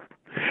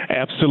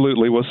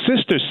 Absolutely. Well,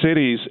 Sister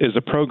Cities is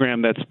a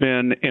program that's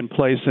been in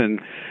place in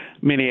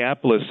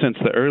Minneapolis since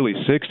the early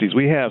 60s.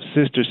 We have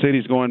sister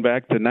cities going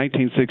back to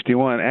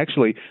 1961.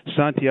 Actually,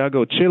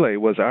 Santiago, Chile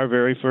was our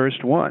very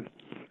first one.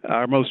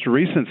 Our most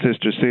recent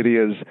sister city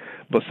is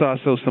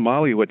Bosaso,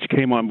 Somalia, which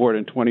came on board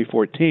in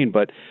 2014.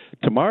 But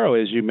tomorrow,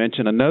 as you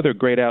mentioned, another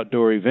great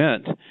outdoor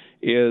event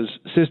is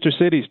Sister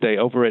Cities Day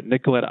over at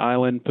Nicollet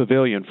Island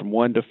Pavilion from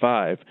 1 to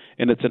 5.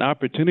 And it's an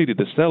opportunity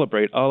to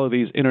celebrate all of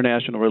these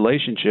international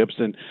relationships.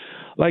 And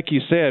like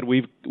you said,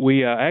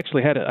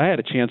 I had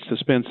a chance to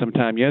spend some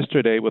time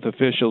yesterday with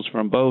officials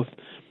from both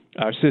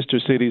our sister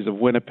cities of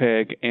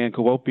Winnipeg and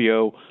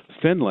Kuopio,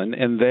 Finland,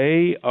 and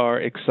they are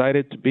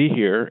excited to be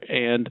here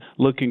and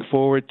looking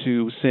forward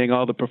to seeing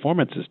all the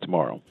performances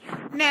tomorrow.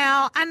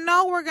 Now, I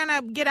know we're going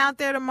to get out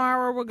there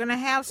tomorrow. We're going to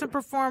have some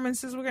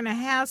performances. We're going to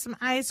have some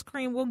ice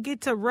cream. We'll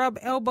get to rub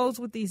elbows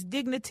with these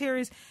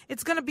dignitaries.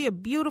 It's going to be a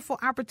beautiful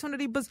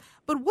opportunity. But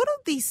what do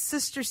these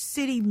sister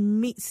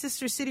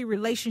city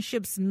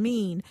relationships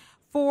mean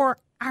for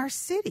our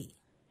city?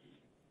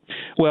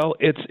 Well,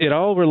 it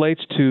all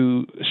relates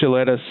to,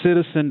 Sheletta,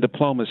 citizen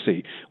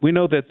diplomacy. We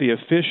know that the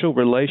official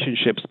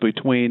relationships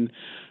between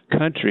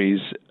countries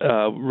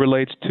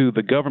relates to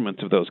the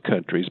governments of those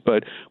countries.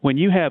 But when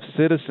you have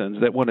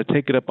citizens that want to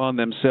take it upon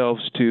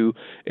themselves to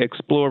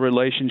explore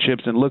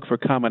relationships and look for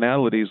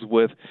commonalities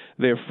with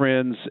their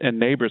friends and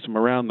neighbors from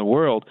around the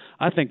world,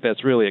 I think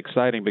that's really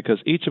exciting because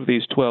each of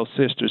these 12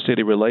 sister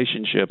city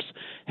relationships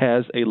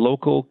has a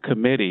local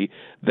committee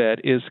that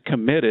is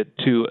committed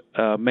to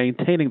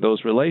maintaining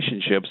those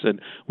relationships,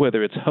 and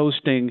whether it's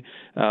hosting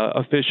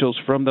officials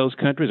from those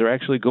countries or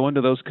actually going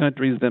to those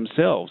countries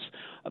themselves.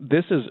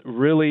 This is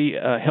really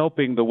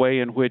helping the way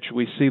in which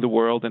we see the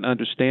world and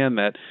understand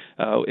that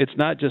it's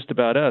not just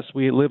about us.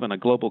 We live in a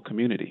global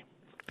community.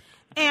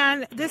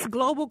 And this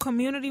global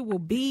community will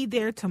be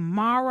there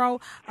tomorrow.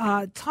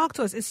 Talk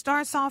to us. It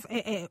starts off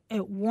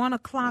at 1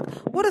 o'clock.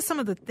 What are some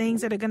of the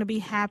things that are going to be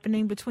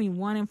happening between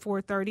 1 and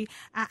 4:30?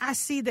 I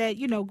see that,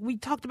 you know, we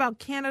talked about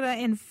Canada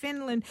and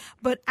Finland,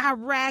 but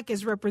Iraq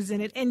is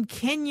represented, and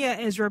Kenya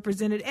is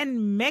represented,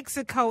 and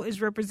Mexico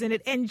is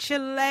represented, and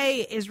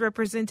Chile is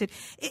represented.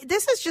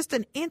 This is just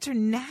an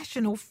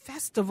international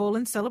festival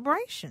and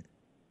celebration.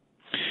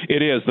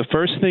 It is. The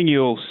first thing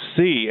you'll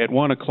see at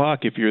 1 o'clock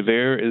if you're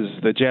there is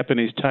the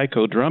Japanese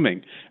taiko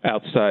drumming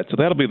outside. So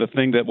that'll be the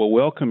thing that will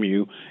welcome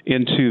you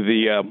into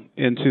the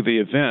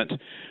event.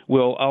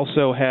 We'll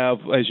also have,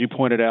 as you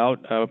pointed out,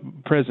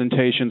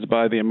 presentations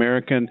by the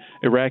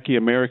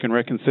Iraqi-American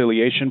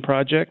Reconciliation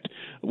Project.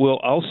 We'll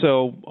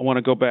also want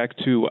to go back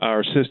to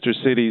our sister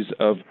cities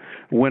of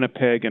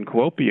Winnipeg and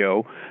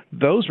Kuopio.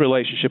 Those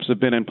relationships have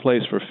been in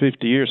place for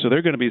 50 years, so there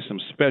are going to be some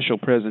special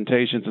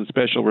presentations and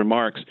special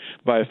remarks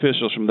by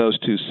officials from those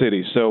two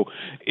cities. So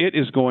it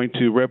is going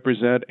to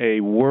represent a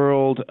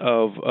world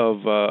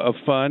of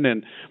fun,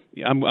 and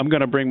I'm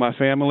going to bring my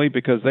family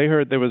because they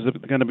heard there was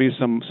going to be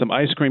some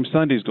ice cream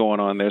sundaes going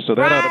on there. So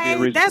that ought to be a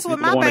reason. That's what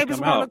my babies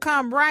want to come.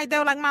 come, right? They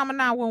were like, Mama,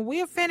 now when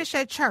we're finished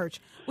at church,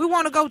 we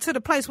want to go to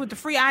the place with the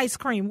free ice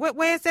cream.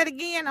 Where's that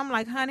again? I'm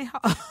like, honey.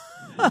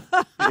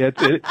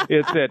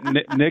 It's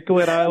at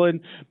Nicollet Island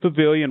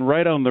Pavilion,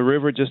 right on the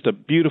river. Just a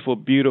beautiful,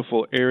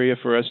 beautiful area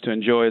for us to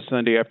enjoy a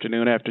Sunday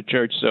afternoon after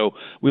church. So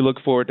we look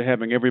forward to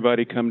having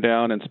everybody come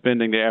down and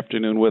spending the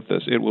afternoon with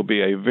us. It will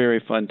be a very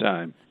fun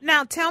time.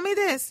 Now, tell me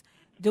this.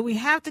 Do we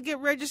have to get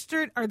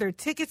registered? Are there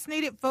tickets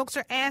needed? Folks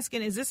are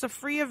asking, is this a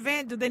free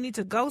event? Do they need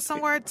to go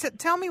somewhere?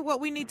 Tell me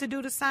what we need to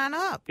do to sign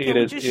up. Can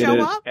we just show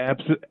up?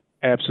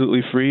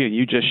 Absolutely free, and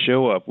you just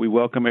show up. We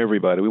welcome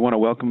everybody. We want to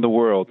welcome the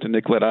world to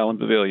Nicollet Island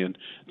Pavilion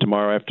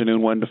tomorrow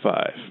afternoon, 1 to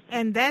 5.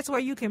 And that's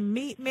where you can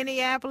meet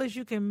Minneapolis.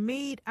 You can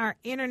meet our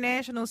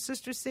international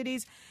sister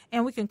cities,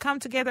 and we can come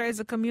together as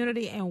a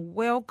community and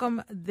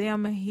welcome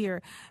them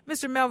here.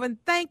 Mr. Melvin,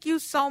 thank you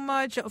so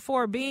much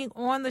for being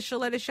on the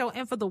Sheletta Show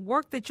and for the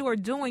work that you are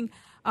doing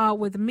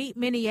with Meet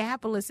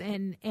Minneapolis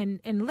and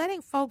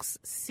letting folks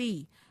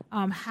see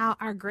how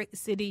our great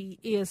city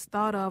is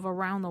thought of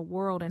around the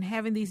world, and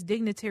having these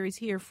dignitaries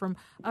here from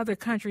other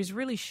countries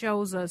really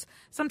shows us.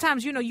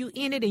 Sometimes, you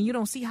in it and you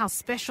don't see how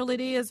special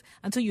it is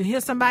until you hear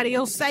somebody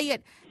else say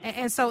it.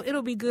 And so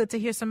it'll be good to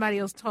hear somebody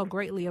else talk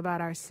greatly about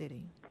our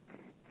city.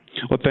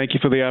 Well, thank you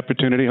for the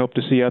opportunity. Hope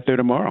to see you out there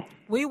tomorrow.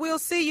 We will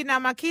see you. Now,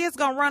 my kids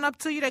going to run up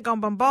to you. They're going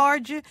to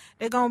bombard you.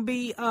 They're going to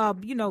be,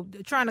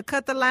 trying to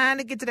cut the line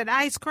to get to that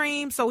ice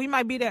cream. So we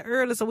might be there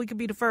early so we could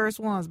be the first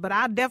ones. But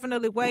I'll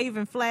definitely wave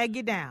and flag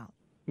you down.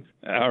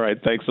 All right.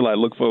 Thanks a lot.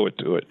 Look forward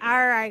to it.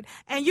 All right.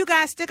 And you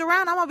guys stick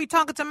around. I'm going to be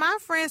talking to my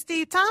friend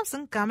Steve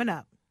Thompson coming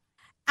up.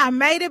 I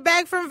made it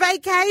back from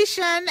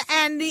vacation,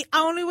 and the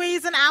only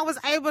reason I was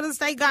able to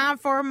stay gone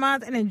for a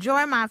month and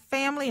enjoy my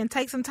family and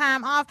take some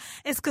time off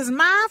is because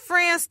my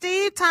friend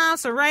Steve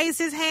Thompson raised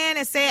his hand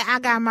and said, I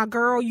got my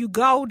girl, you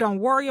go. Don't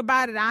worry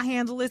about it. I'll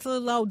handle this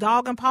little old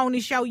dog and pony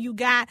show you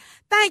got.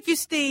 Thank you,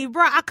 Steve.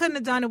 Bro, I couldn't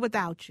have done it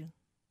without you.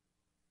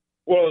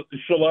 Well,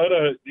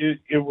 Sheletta,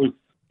 it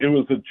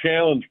was a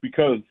challenge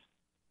because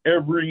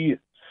every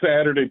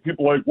Saturday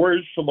people are like,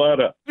 where's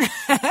Sheletta?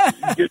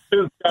 Get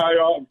this guy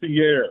off the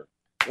air.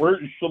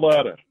 Where's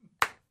Sheletta?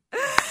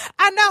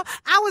 I know.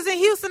 I was in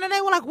Houston, and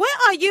they were like, where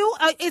are you?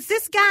 Is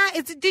this guy?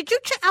 Did you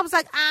check? I was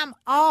like, I'm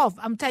off.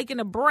 I'm taking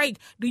a break.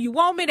 Do you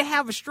want me to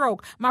have a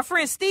stroke? My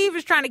friend Steve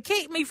is trying to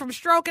keep me from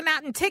stroking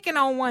out and ticking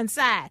on one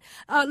side.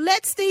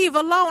 Let Steve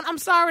alone. I'm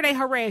sorry they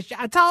harassed you.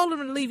 I told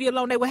them to leave you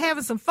alone. They were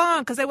having some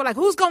fun because they were like,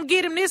 who's going to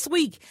get him this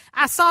week?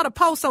 I saw the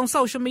post on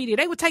social media.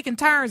 They were taking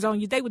turns on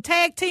you. They were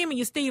tag teaming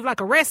you, Steve, like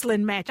a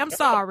wrestling match. I'm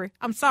sorry.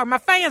 My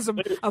fans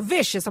are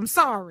vicious. I'm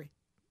sorry.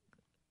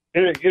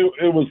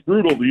 It was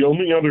brutal. The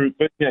only other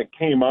thing that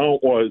came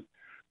out was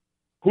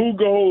who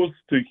goes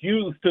to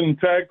Houston,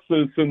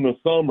 Texas in the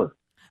summer?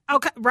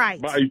 Okay, right.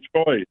 By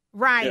choice.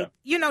 Right.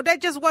 Yeah. That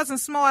just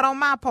wasn't smart on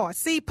my part.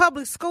 See,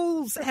 public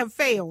schools have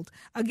failed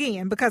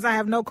again because I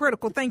have no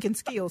critical thinking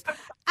skills.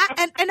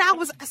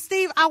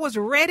 I was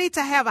ready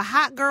to have a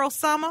hot girl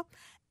summer.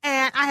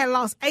 And I had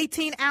lost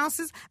 18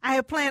 ounces. I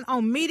had planned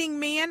on meeting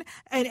men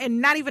and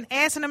not even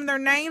asking them their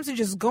names and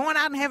just going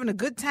out and having a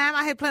good time.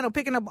 I had planned on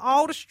picking up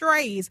all the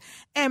strays.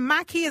 And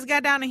my kids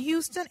got down in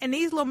Houston, and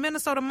these little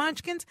Minnesota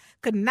munchkins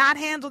could not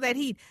handle that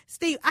heat.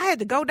 Steve, I had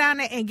to go down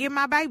there and get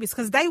my babies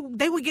because they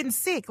were getting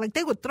sick. Like,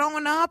 they were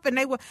throwing up, and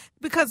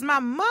because my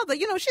mother,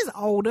 she's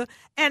older.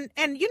 And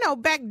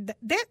back,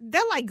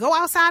 they're like, go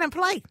outside and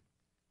play.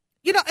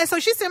 And so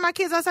she sent my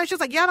kids outside. She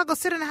was like, y'all don't go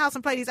sit in the house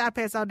and play these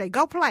iPads all day.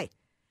 Go play.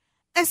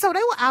 And so they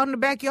were out in the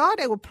backyard,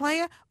 they were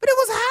playing, but it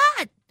was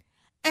hot.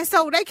 And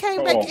so they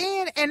came back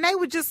in, and they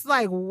were just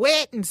like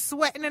wet and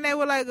sweating, and they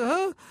were like,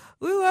 oh,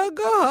 we want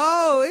to go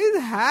home.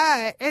 It's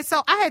hot. And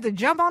so I had to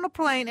jump on a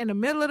plane in the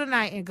middle of the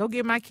night and go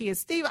get my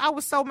kids. Steve, I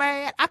was so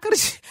mad. I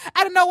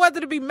didn't know whether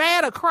to be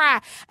mad or cry.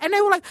 And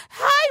they were like,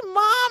 hi,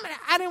 Mom. And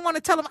I didn't want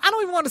to tell them, I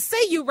don't even want to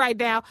see you right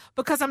now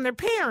because I'm their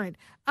parent.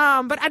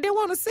 But I didn't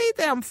want to see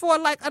them for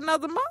like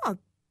another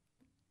month.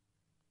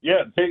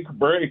 Yeah, take a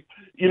break.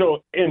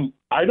 And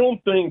I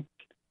don't think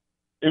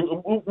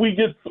we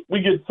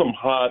get some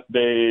hot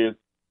days,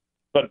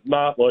 but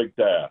not like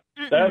that.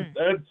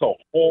 That's a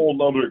whole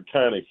other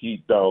kind of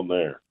heat down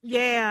there.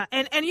 Yeah,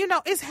 and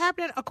it's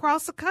happening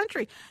across the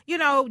country.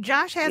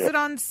 Josh has it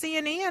on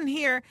CNN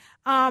here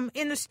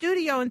in the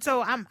studio, and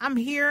so I'm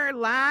here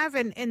live,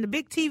 and the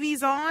big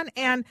TV's on,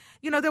 and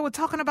they were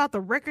talking about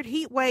the record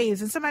heat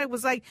waves, and somebody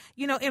was like,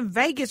 in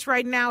Vegas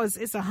right now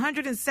it's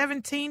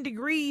 117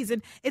 degrees,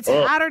 and it's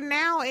hotter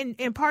now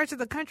in parts of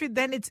the country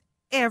than it's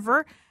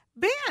ever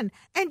been.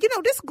 And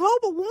this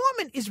global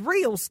warming is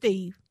real,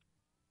 Steve.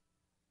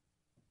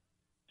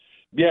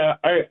 Yeah,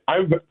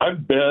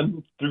 I've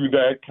been through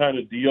that kind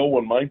of deal.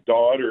 When my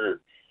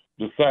daughter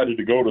decided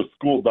to go to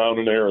school down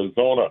in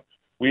Arizona,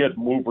 we had to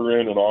move her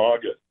in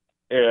August,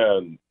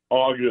 and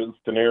August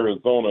in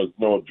Arizona is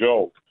no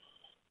joke.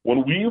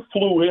 when we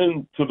flew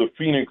into the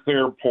Phoenix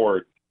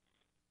airport,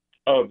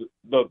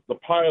 the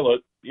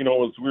pilot, you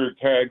know, as we were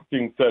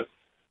taxiing, said,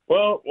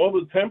 well,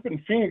 the temp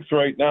in Phoenix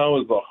right now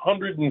is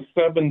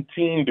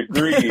 117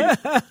 degrees. And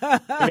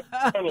we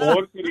kind of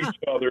looked at each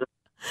other,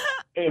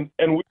 and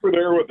we were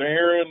there with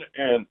Erin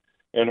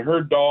and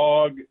her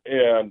dog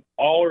and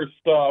all her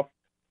stuff.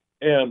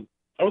 And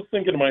I was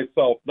thinking to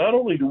myself, not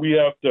only do we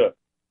have to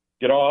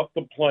get off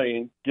the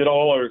plane, get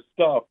all our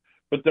stuff,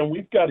 but then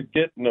we've got to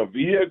get in a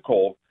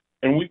vehicle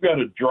and we've got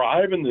to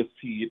drive in this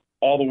heat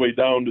all the way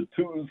down to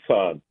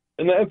Tucson.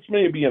 And that's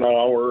maybe an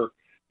hour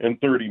and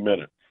 30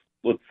 minutes,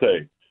 let's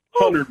say,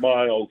 100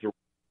 miles.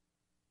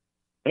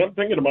 And I'm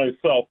thinking to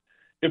myself,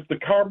 if the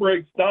car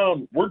breaks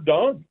down, we're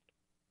done.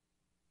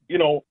 You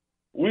know,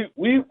 we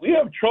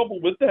have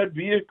trouble with that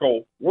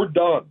vehicle. We're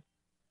done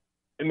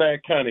in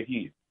that kind of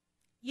heat.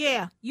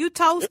 Yeah, you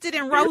toasted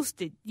and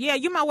roasted. Yeah,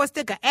 you might well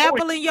stick an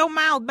apple in your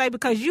mouth, baby,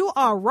 because you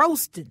are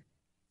roasting.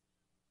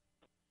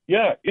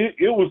 Yeah, it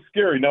was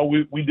scary. Now,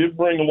 we did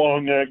bring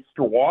along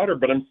extra water,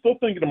 but I'm still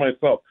thinking to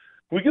myself,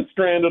 if we get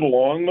stranded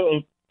along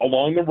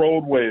the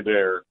roadway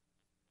there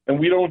and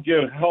we don't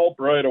get help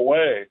right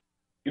away,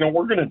 you know,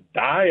 we're going to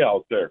die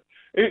out there.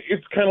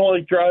 It's kind of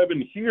like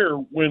driving here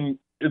when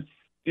it's,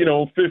 you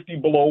know, 50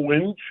 below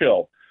wind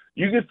chill.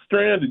 You get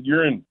stranded,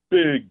 you're in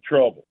big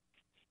trouble.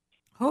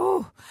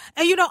 Oh,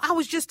 and you know, I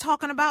was just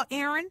talking about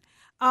Erin.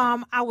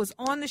 I was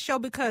on the show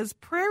because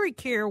Prairie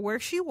Care, where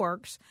she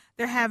works,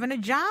 they're having a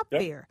job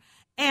fair.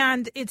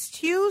 And it's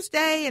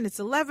Tuesday, and it's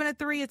 11 to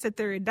 3. It's at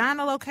their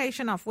Edina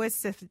location off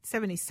West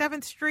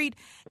 77th Street.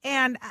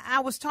 And I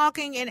was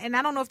talking, and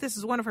I don't know if this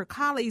is one of her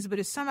colleagues, but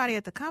it's somebody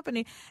at the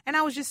company. And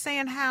I was just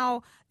saying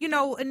how, you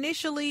know,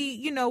 initially,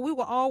 you know, we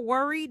were all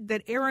worried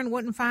that Erin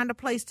wouldn't find a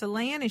place to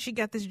land. And she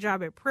got this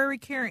job at Prairie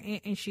Care,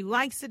 and she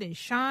likes it. And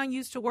Sean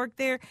used to work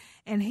there,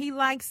 and he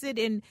likes it.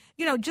 And,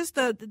 you know, just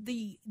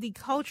the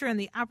culture and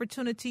the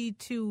opportunity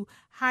to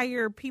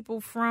hire people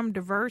from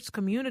diverse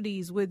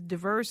communities with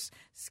diverse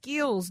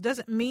skills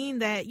doesn't mean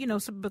that, you know,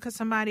 because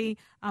somebody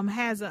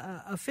has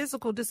a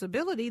physical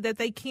disability that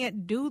they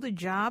can't do the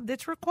job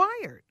that's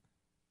required.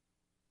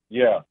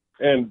 Yeah,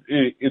 and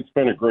it's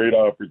been a great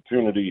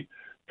opportunity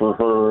for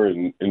her,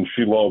 and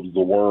she loves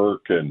the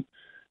work and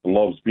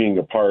loves being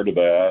a part of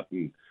that.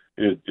 And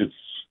it's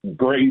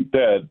great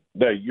that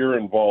you're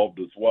involved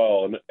as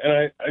well. And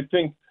I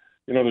think,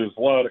 you know, there's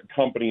a lot of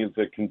companies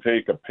that can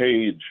take a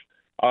page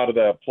out of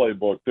that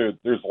playbook.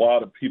 There's a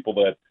lot of people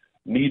that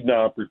need an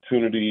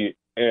opportunity,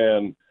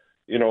 and,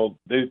 you know,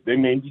 they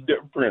may be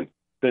different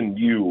than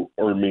you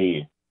or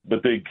me,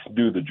 but they can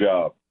do the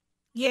job.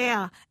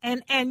 Yeah,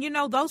 and you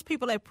know, those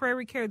people at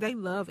Prairie Care, they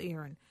love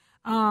Erin.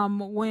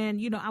 When,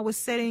 you know, I was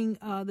setting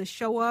the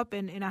show up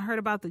and I heard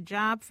about the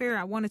job fair,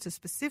 I wanted to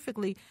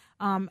specifically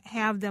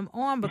have them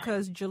on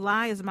because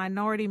July is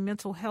Minority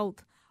Mental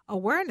Health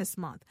Awareness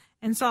Month.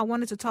 And so I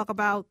wanted to talk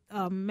about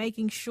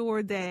making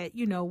sure that,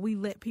 you know, we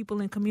let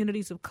people in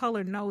communities of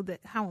color know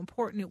that how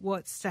important it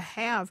was to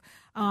have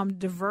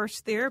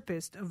diverse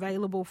therapists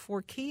available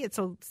for kids.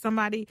 So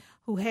somebody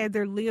who had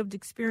their lived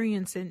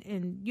experience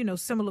in you know,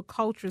 similar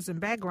cultures and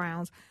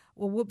backgrounds,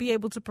 well, we'll be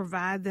able to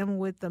provide them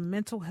with the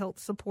mental health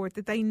support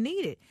that they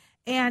needed.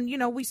 And, you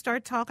know, we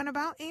start talking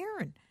about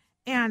Erin.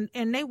 And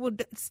they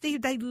would,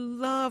 Steve, they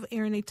love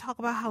Erin. They talk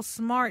about how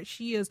smart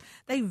she is.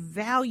 They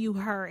value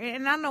her.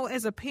 And I know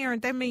as a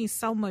parent, that means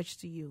so much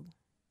to you.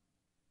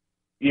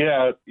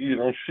 Yeah, you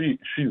know,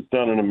 she's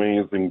done an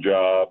amazing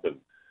job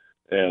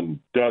and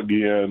dug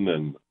in,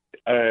 and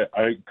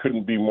I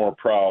couldn't be more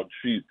proud.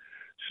 She's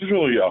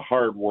really a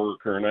hard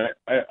worker, and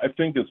I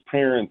think as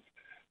parents,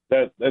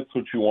 that's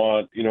what you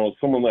want, you know,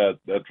 someone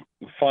that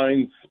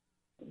finds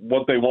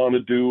what they want to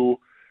do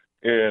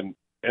and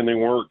they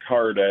work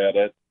hard at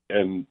it.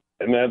 And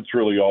that's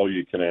really all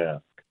you can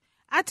ask.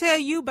 I tell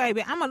you,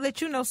 baby, I'm going to let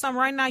you know something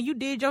right now. You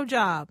did your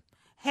job.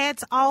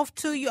 Hats off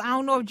to you. I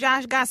don't know if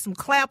Josh got some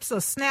claps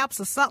or snaps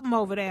or something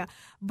over there.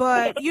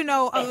 But, you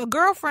know, a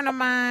girlfriend of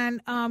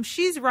mine,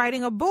 she's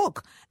writing a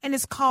book, and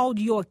it's called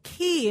Your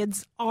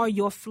Kids Are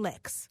Your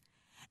Flex.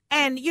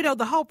 And, you know,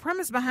 the whole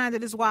premise behind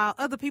it is while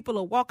other people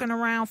are walking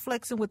around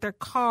flexing with their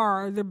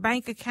car or their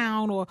bank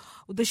account or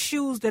the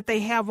shoes that they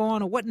have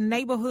on or what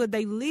neighborhood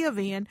they live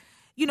in,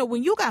 you know,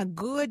 when you got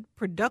good,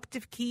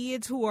 productive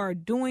kids who are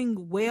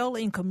doing well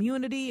in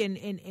community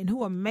and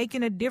who are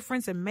making a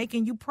difference and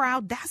making you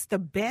proud, that's the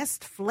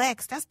best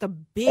flex. That's the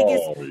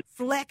biggest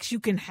flex you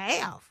can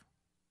have.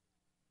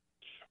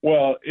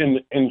 Well,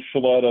 in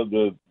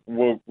Sheletta,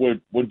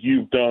 what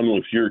you've done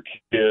with your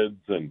kids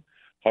and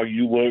how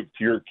you lift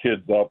your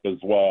kids up as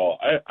well,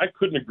 I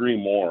couldn't agree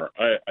more.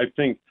 I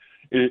think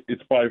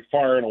it's by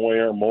far and away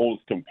our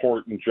most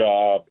important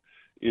job.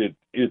 It's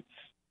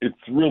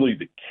really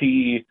the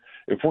key.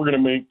 If we're going to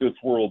make this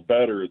world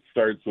better, it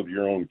starts with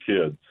your own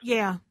kids.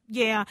 Yeah.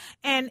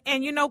 And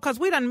you know, because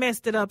we done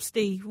messed it up,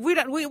 Steve. We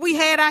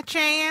had our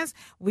chance.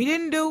 We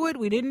didn't do it.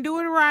 We didn't do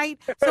it right.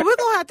 So we're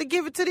going to have to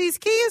give it to these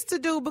kids to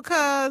do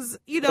because,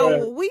 you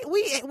know,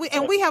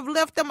 we have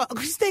left them,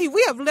 Steve,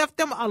 we have left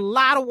them a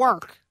lot of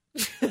work.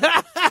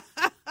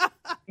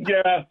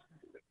 Yeah.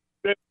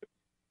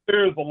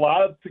 There's a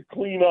lot to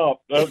clean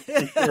up, that's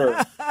for sure.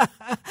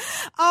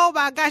 Oh,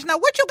 my gosh. Now,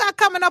 what you got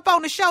coming up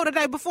on the show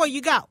today before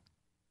you go?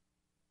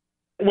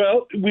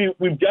 Well,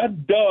 we've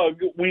got Doug,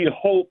 we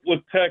hope,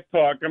 with Tech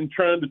Talk. I'm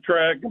trying to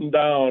track him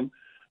down.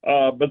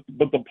 But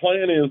the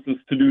plan is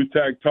to do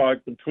Tech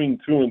Talk between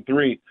 2 and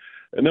 3.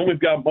 And then we've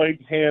got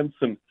Mike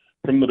Hansen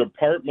from the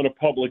Department of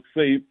Public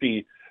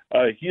Safety.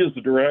 He is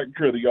the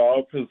director of the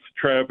Office of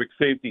Traffic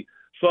Safety.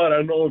 So I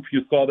don't know if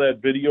you saw that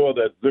video of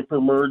that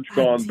zipper merge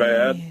gone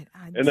bad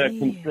in that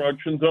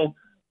construction zone.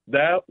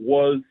 That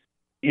was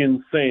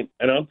insane.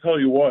 And I'll tell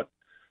you what,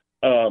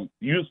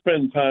 you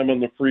spend time on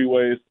the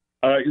freeways,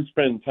 I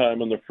spend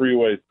time on the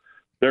freeways.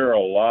 There are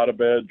a lot of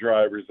bad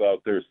drivers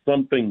out there.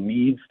 Something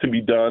needs to be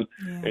done.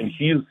 Yeah. And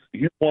he's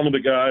one of the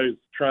guys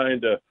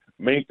trying to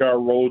make our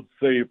roads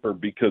safer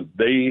because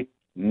they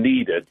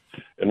need it.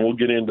 And we'll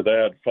get into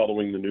that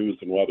following the news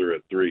and weather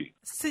at 3.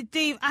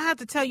 Steve, I have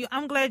to tell you,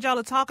 I'm glad y'all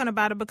are talking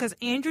about it because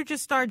Andrew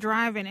just started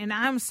driving and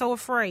I'm so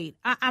afraid.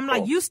 I'm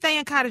like, you stay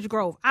in Cottage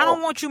Grove. I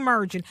don't want you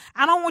merging.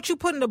 I don't want you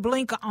putting the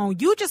blinker on.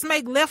 You just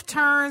make left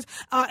turns.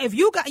 If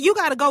you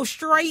got to go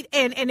straight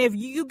and if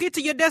you get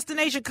to your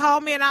destination, call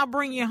me and I'll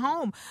bring you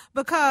home.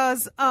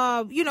 Because,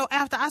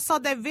 after I saw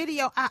that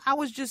video, I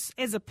was just,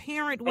 as a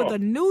parent with a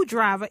new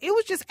driver, it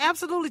was just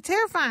absolutely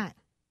terrifying.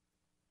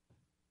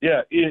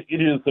 Yeah, it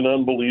is an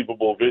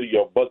unbelievable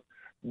video, but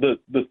the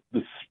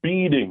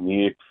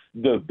speeding,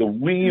 the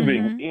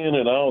weaving in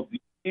and out, these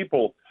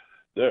people,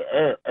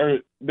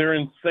 they're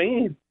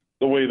insane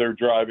the way they're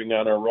driving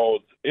on our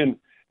roads, and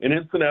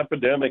it's an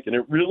epidemic, and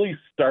it really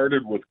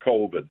started with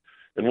COVID,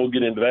 and we'll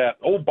get into that.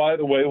 Oh, by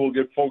the way, we'll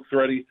get folks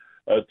ready.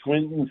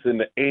 Twins and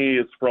the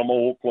A's from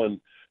Oakland,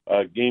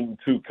 Game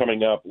 2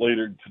 coming up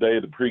later today,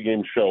 the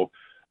pregame show.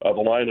 The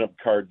lineup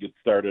card gets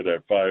started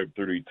at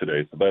 5:30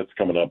 today, so that's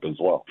coming up as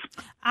well.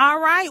 All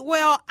right.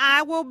 Well,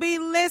 I will be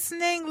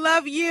listening.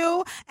 Love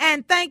you.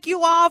 And thank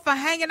you all for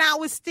hanging out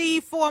with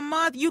Steve for a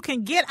month. You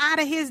can get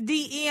out of his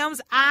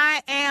DMs.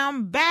 I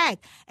am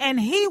back.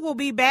 And he will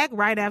be back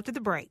right after the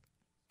break.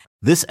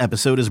 This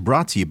episode is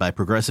brought to you by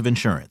Progressive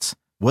Insurance.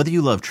 Whether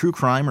you love true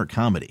crime or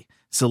comedy,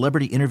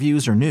 celebrity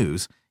interviews or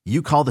news,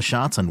 you call the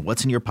shots on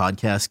what's in your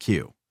podcast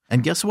queue.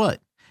 And guess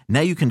what? Now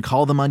you can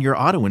call them on your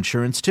auto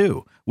insurance,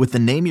 too, with the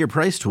Name Your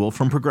Price tool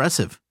from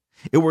Progressive.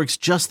 It works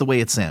just the way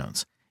it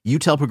sounds. You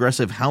tell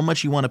Progressive how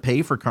much you want to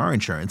pay for car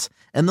insurance,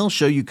 and they'll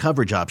show you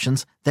coverage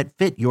options that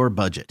fit your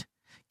budget.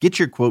 Get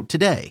your quote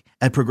today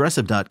at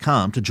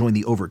Progressive.com to join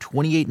the over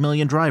 28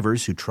 million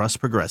drivers who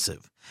trust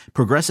Progressive.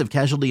 Progressive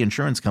Casualty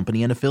Insurance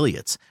Company and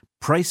Affiliates.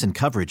 Price and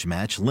coverage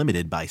match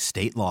limited by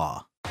state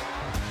law.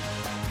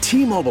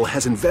 T-Mobile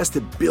has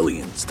invested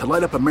billions to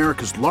light up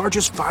America's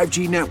largest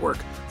 5G network,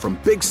 from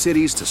big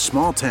cities to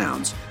small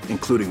towns,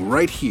 including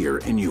right here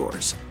in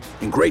yours.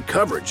 And great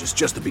coverage is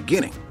just the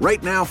beginning.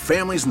 Right now,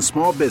 families and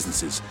small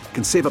businesses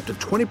can save up to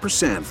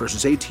 20%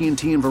 versus AT&T and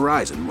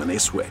Verizon when they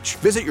switch.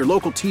 Visit your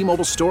local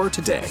T-Mobile store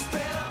today.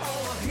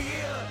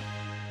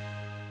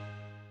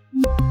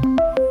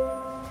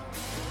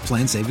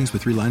 Plan savings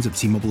with 3 lines of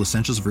T-Mobile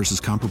Essentials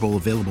versus comparable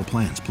available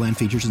plans. Plan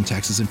features and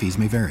taxes and fees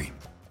may vary.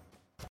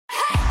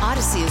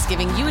 Odyssey is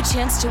giving you a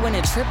chance to win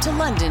a trip to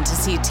London to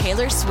see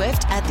Taylor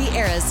Swift at the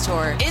Eras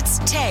Tour. It's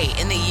Tay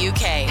in the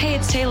UK. Hey,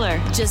 it's Taylor.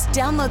 Just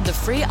download the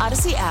free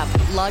Odyssey app,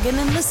 log in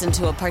and listen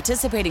to a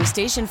participating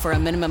station for a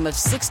minimum of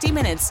 60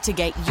 minutes to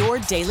get your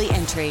daily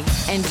entry.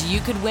 And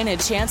you could win a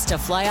chance to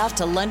fly off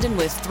to London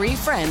with 3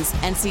 friends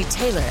and see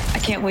Taylor. I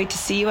can't wait to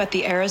see you at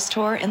the Eras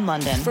Tour in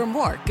London. For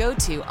more, go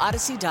to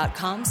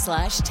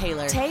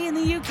odyssey.com/Taylor. Tay in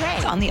the UK.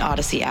 It's on the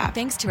Odyssey app.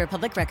 Thanks to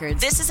Republic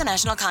Records. This is a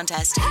national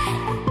contest.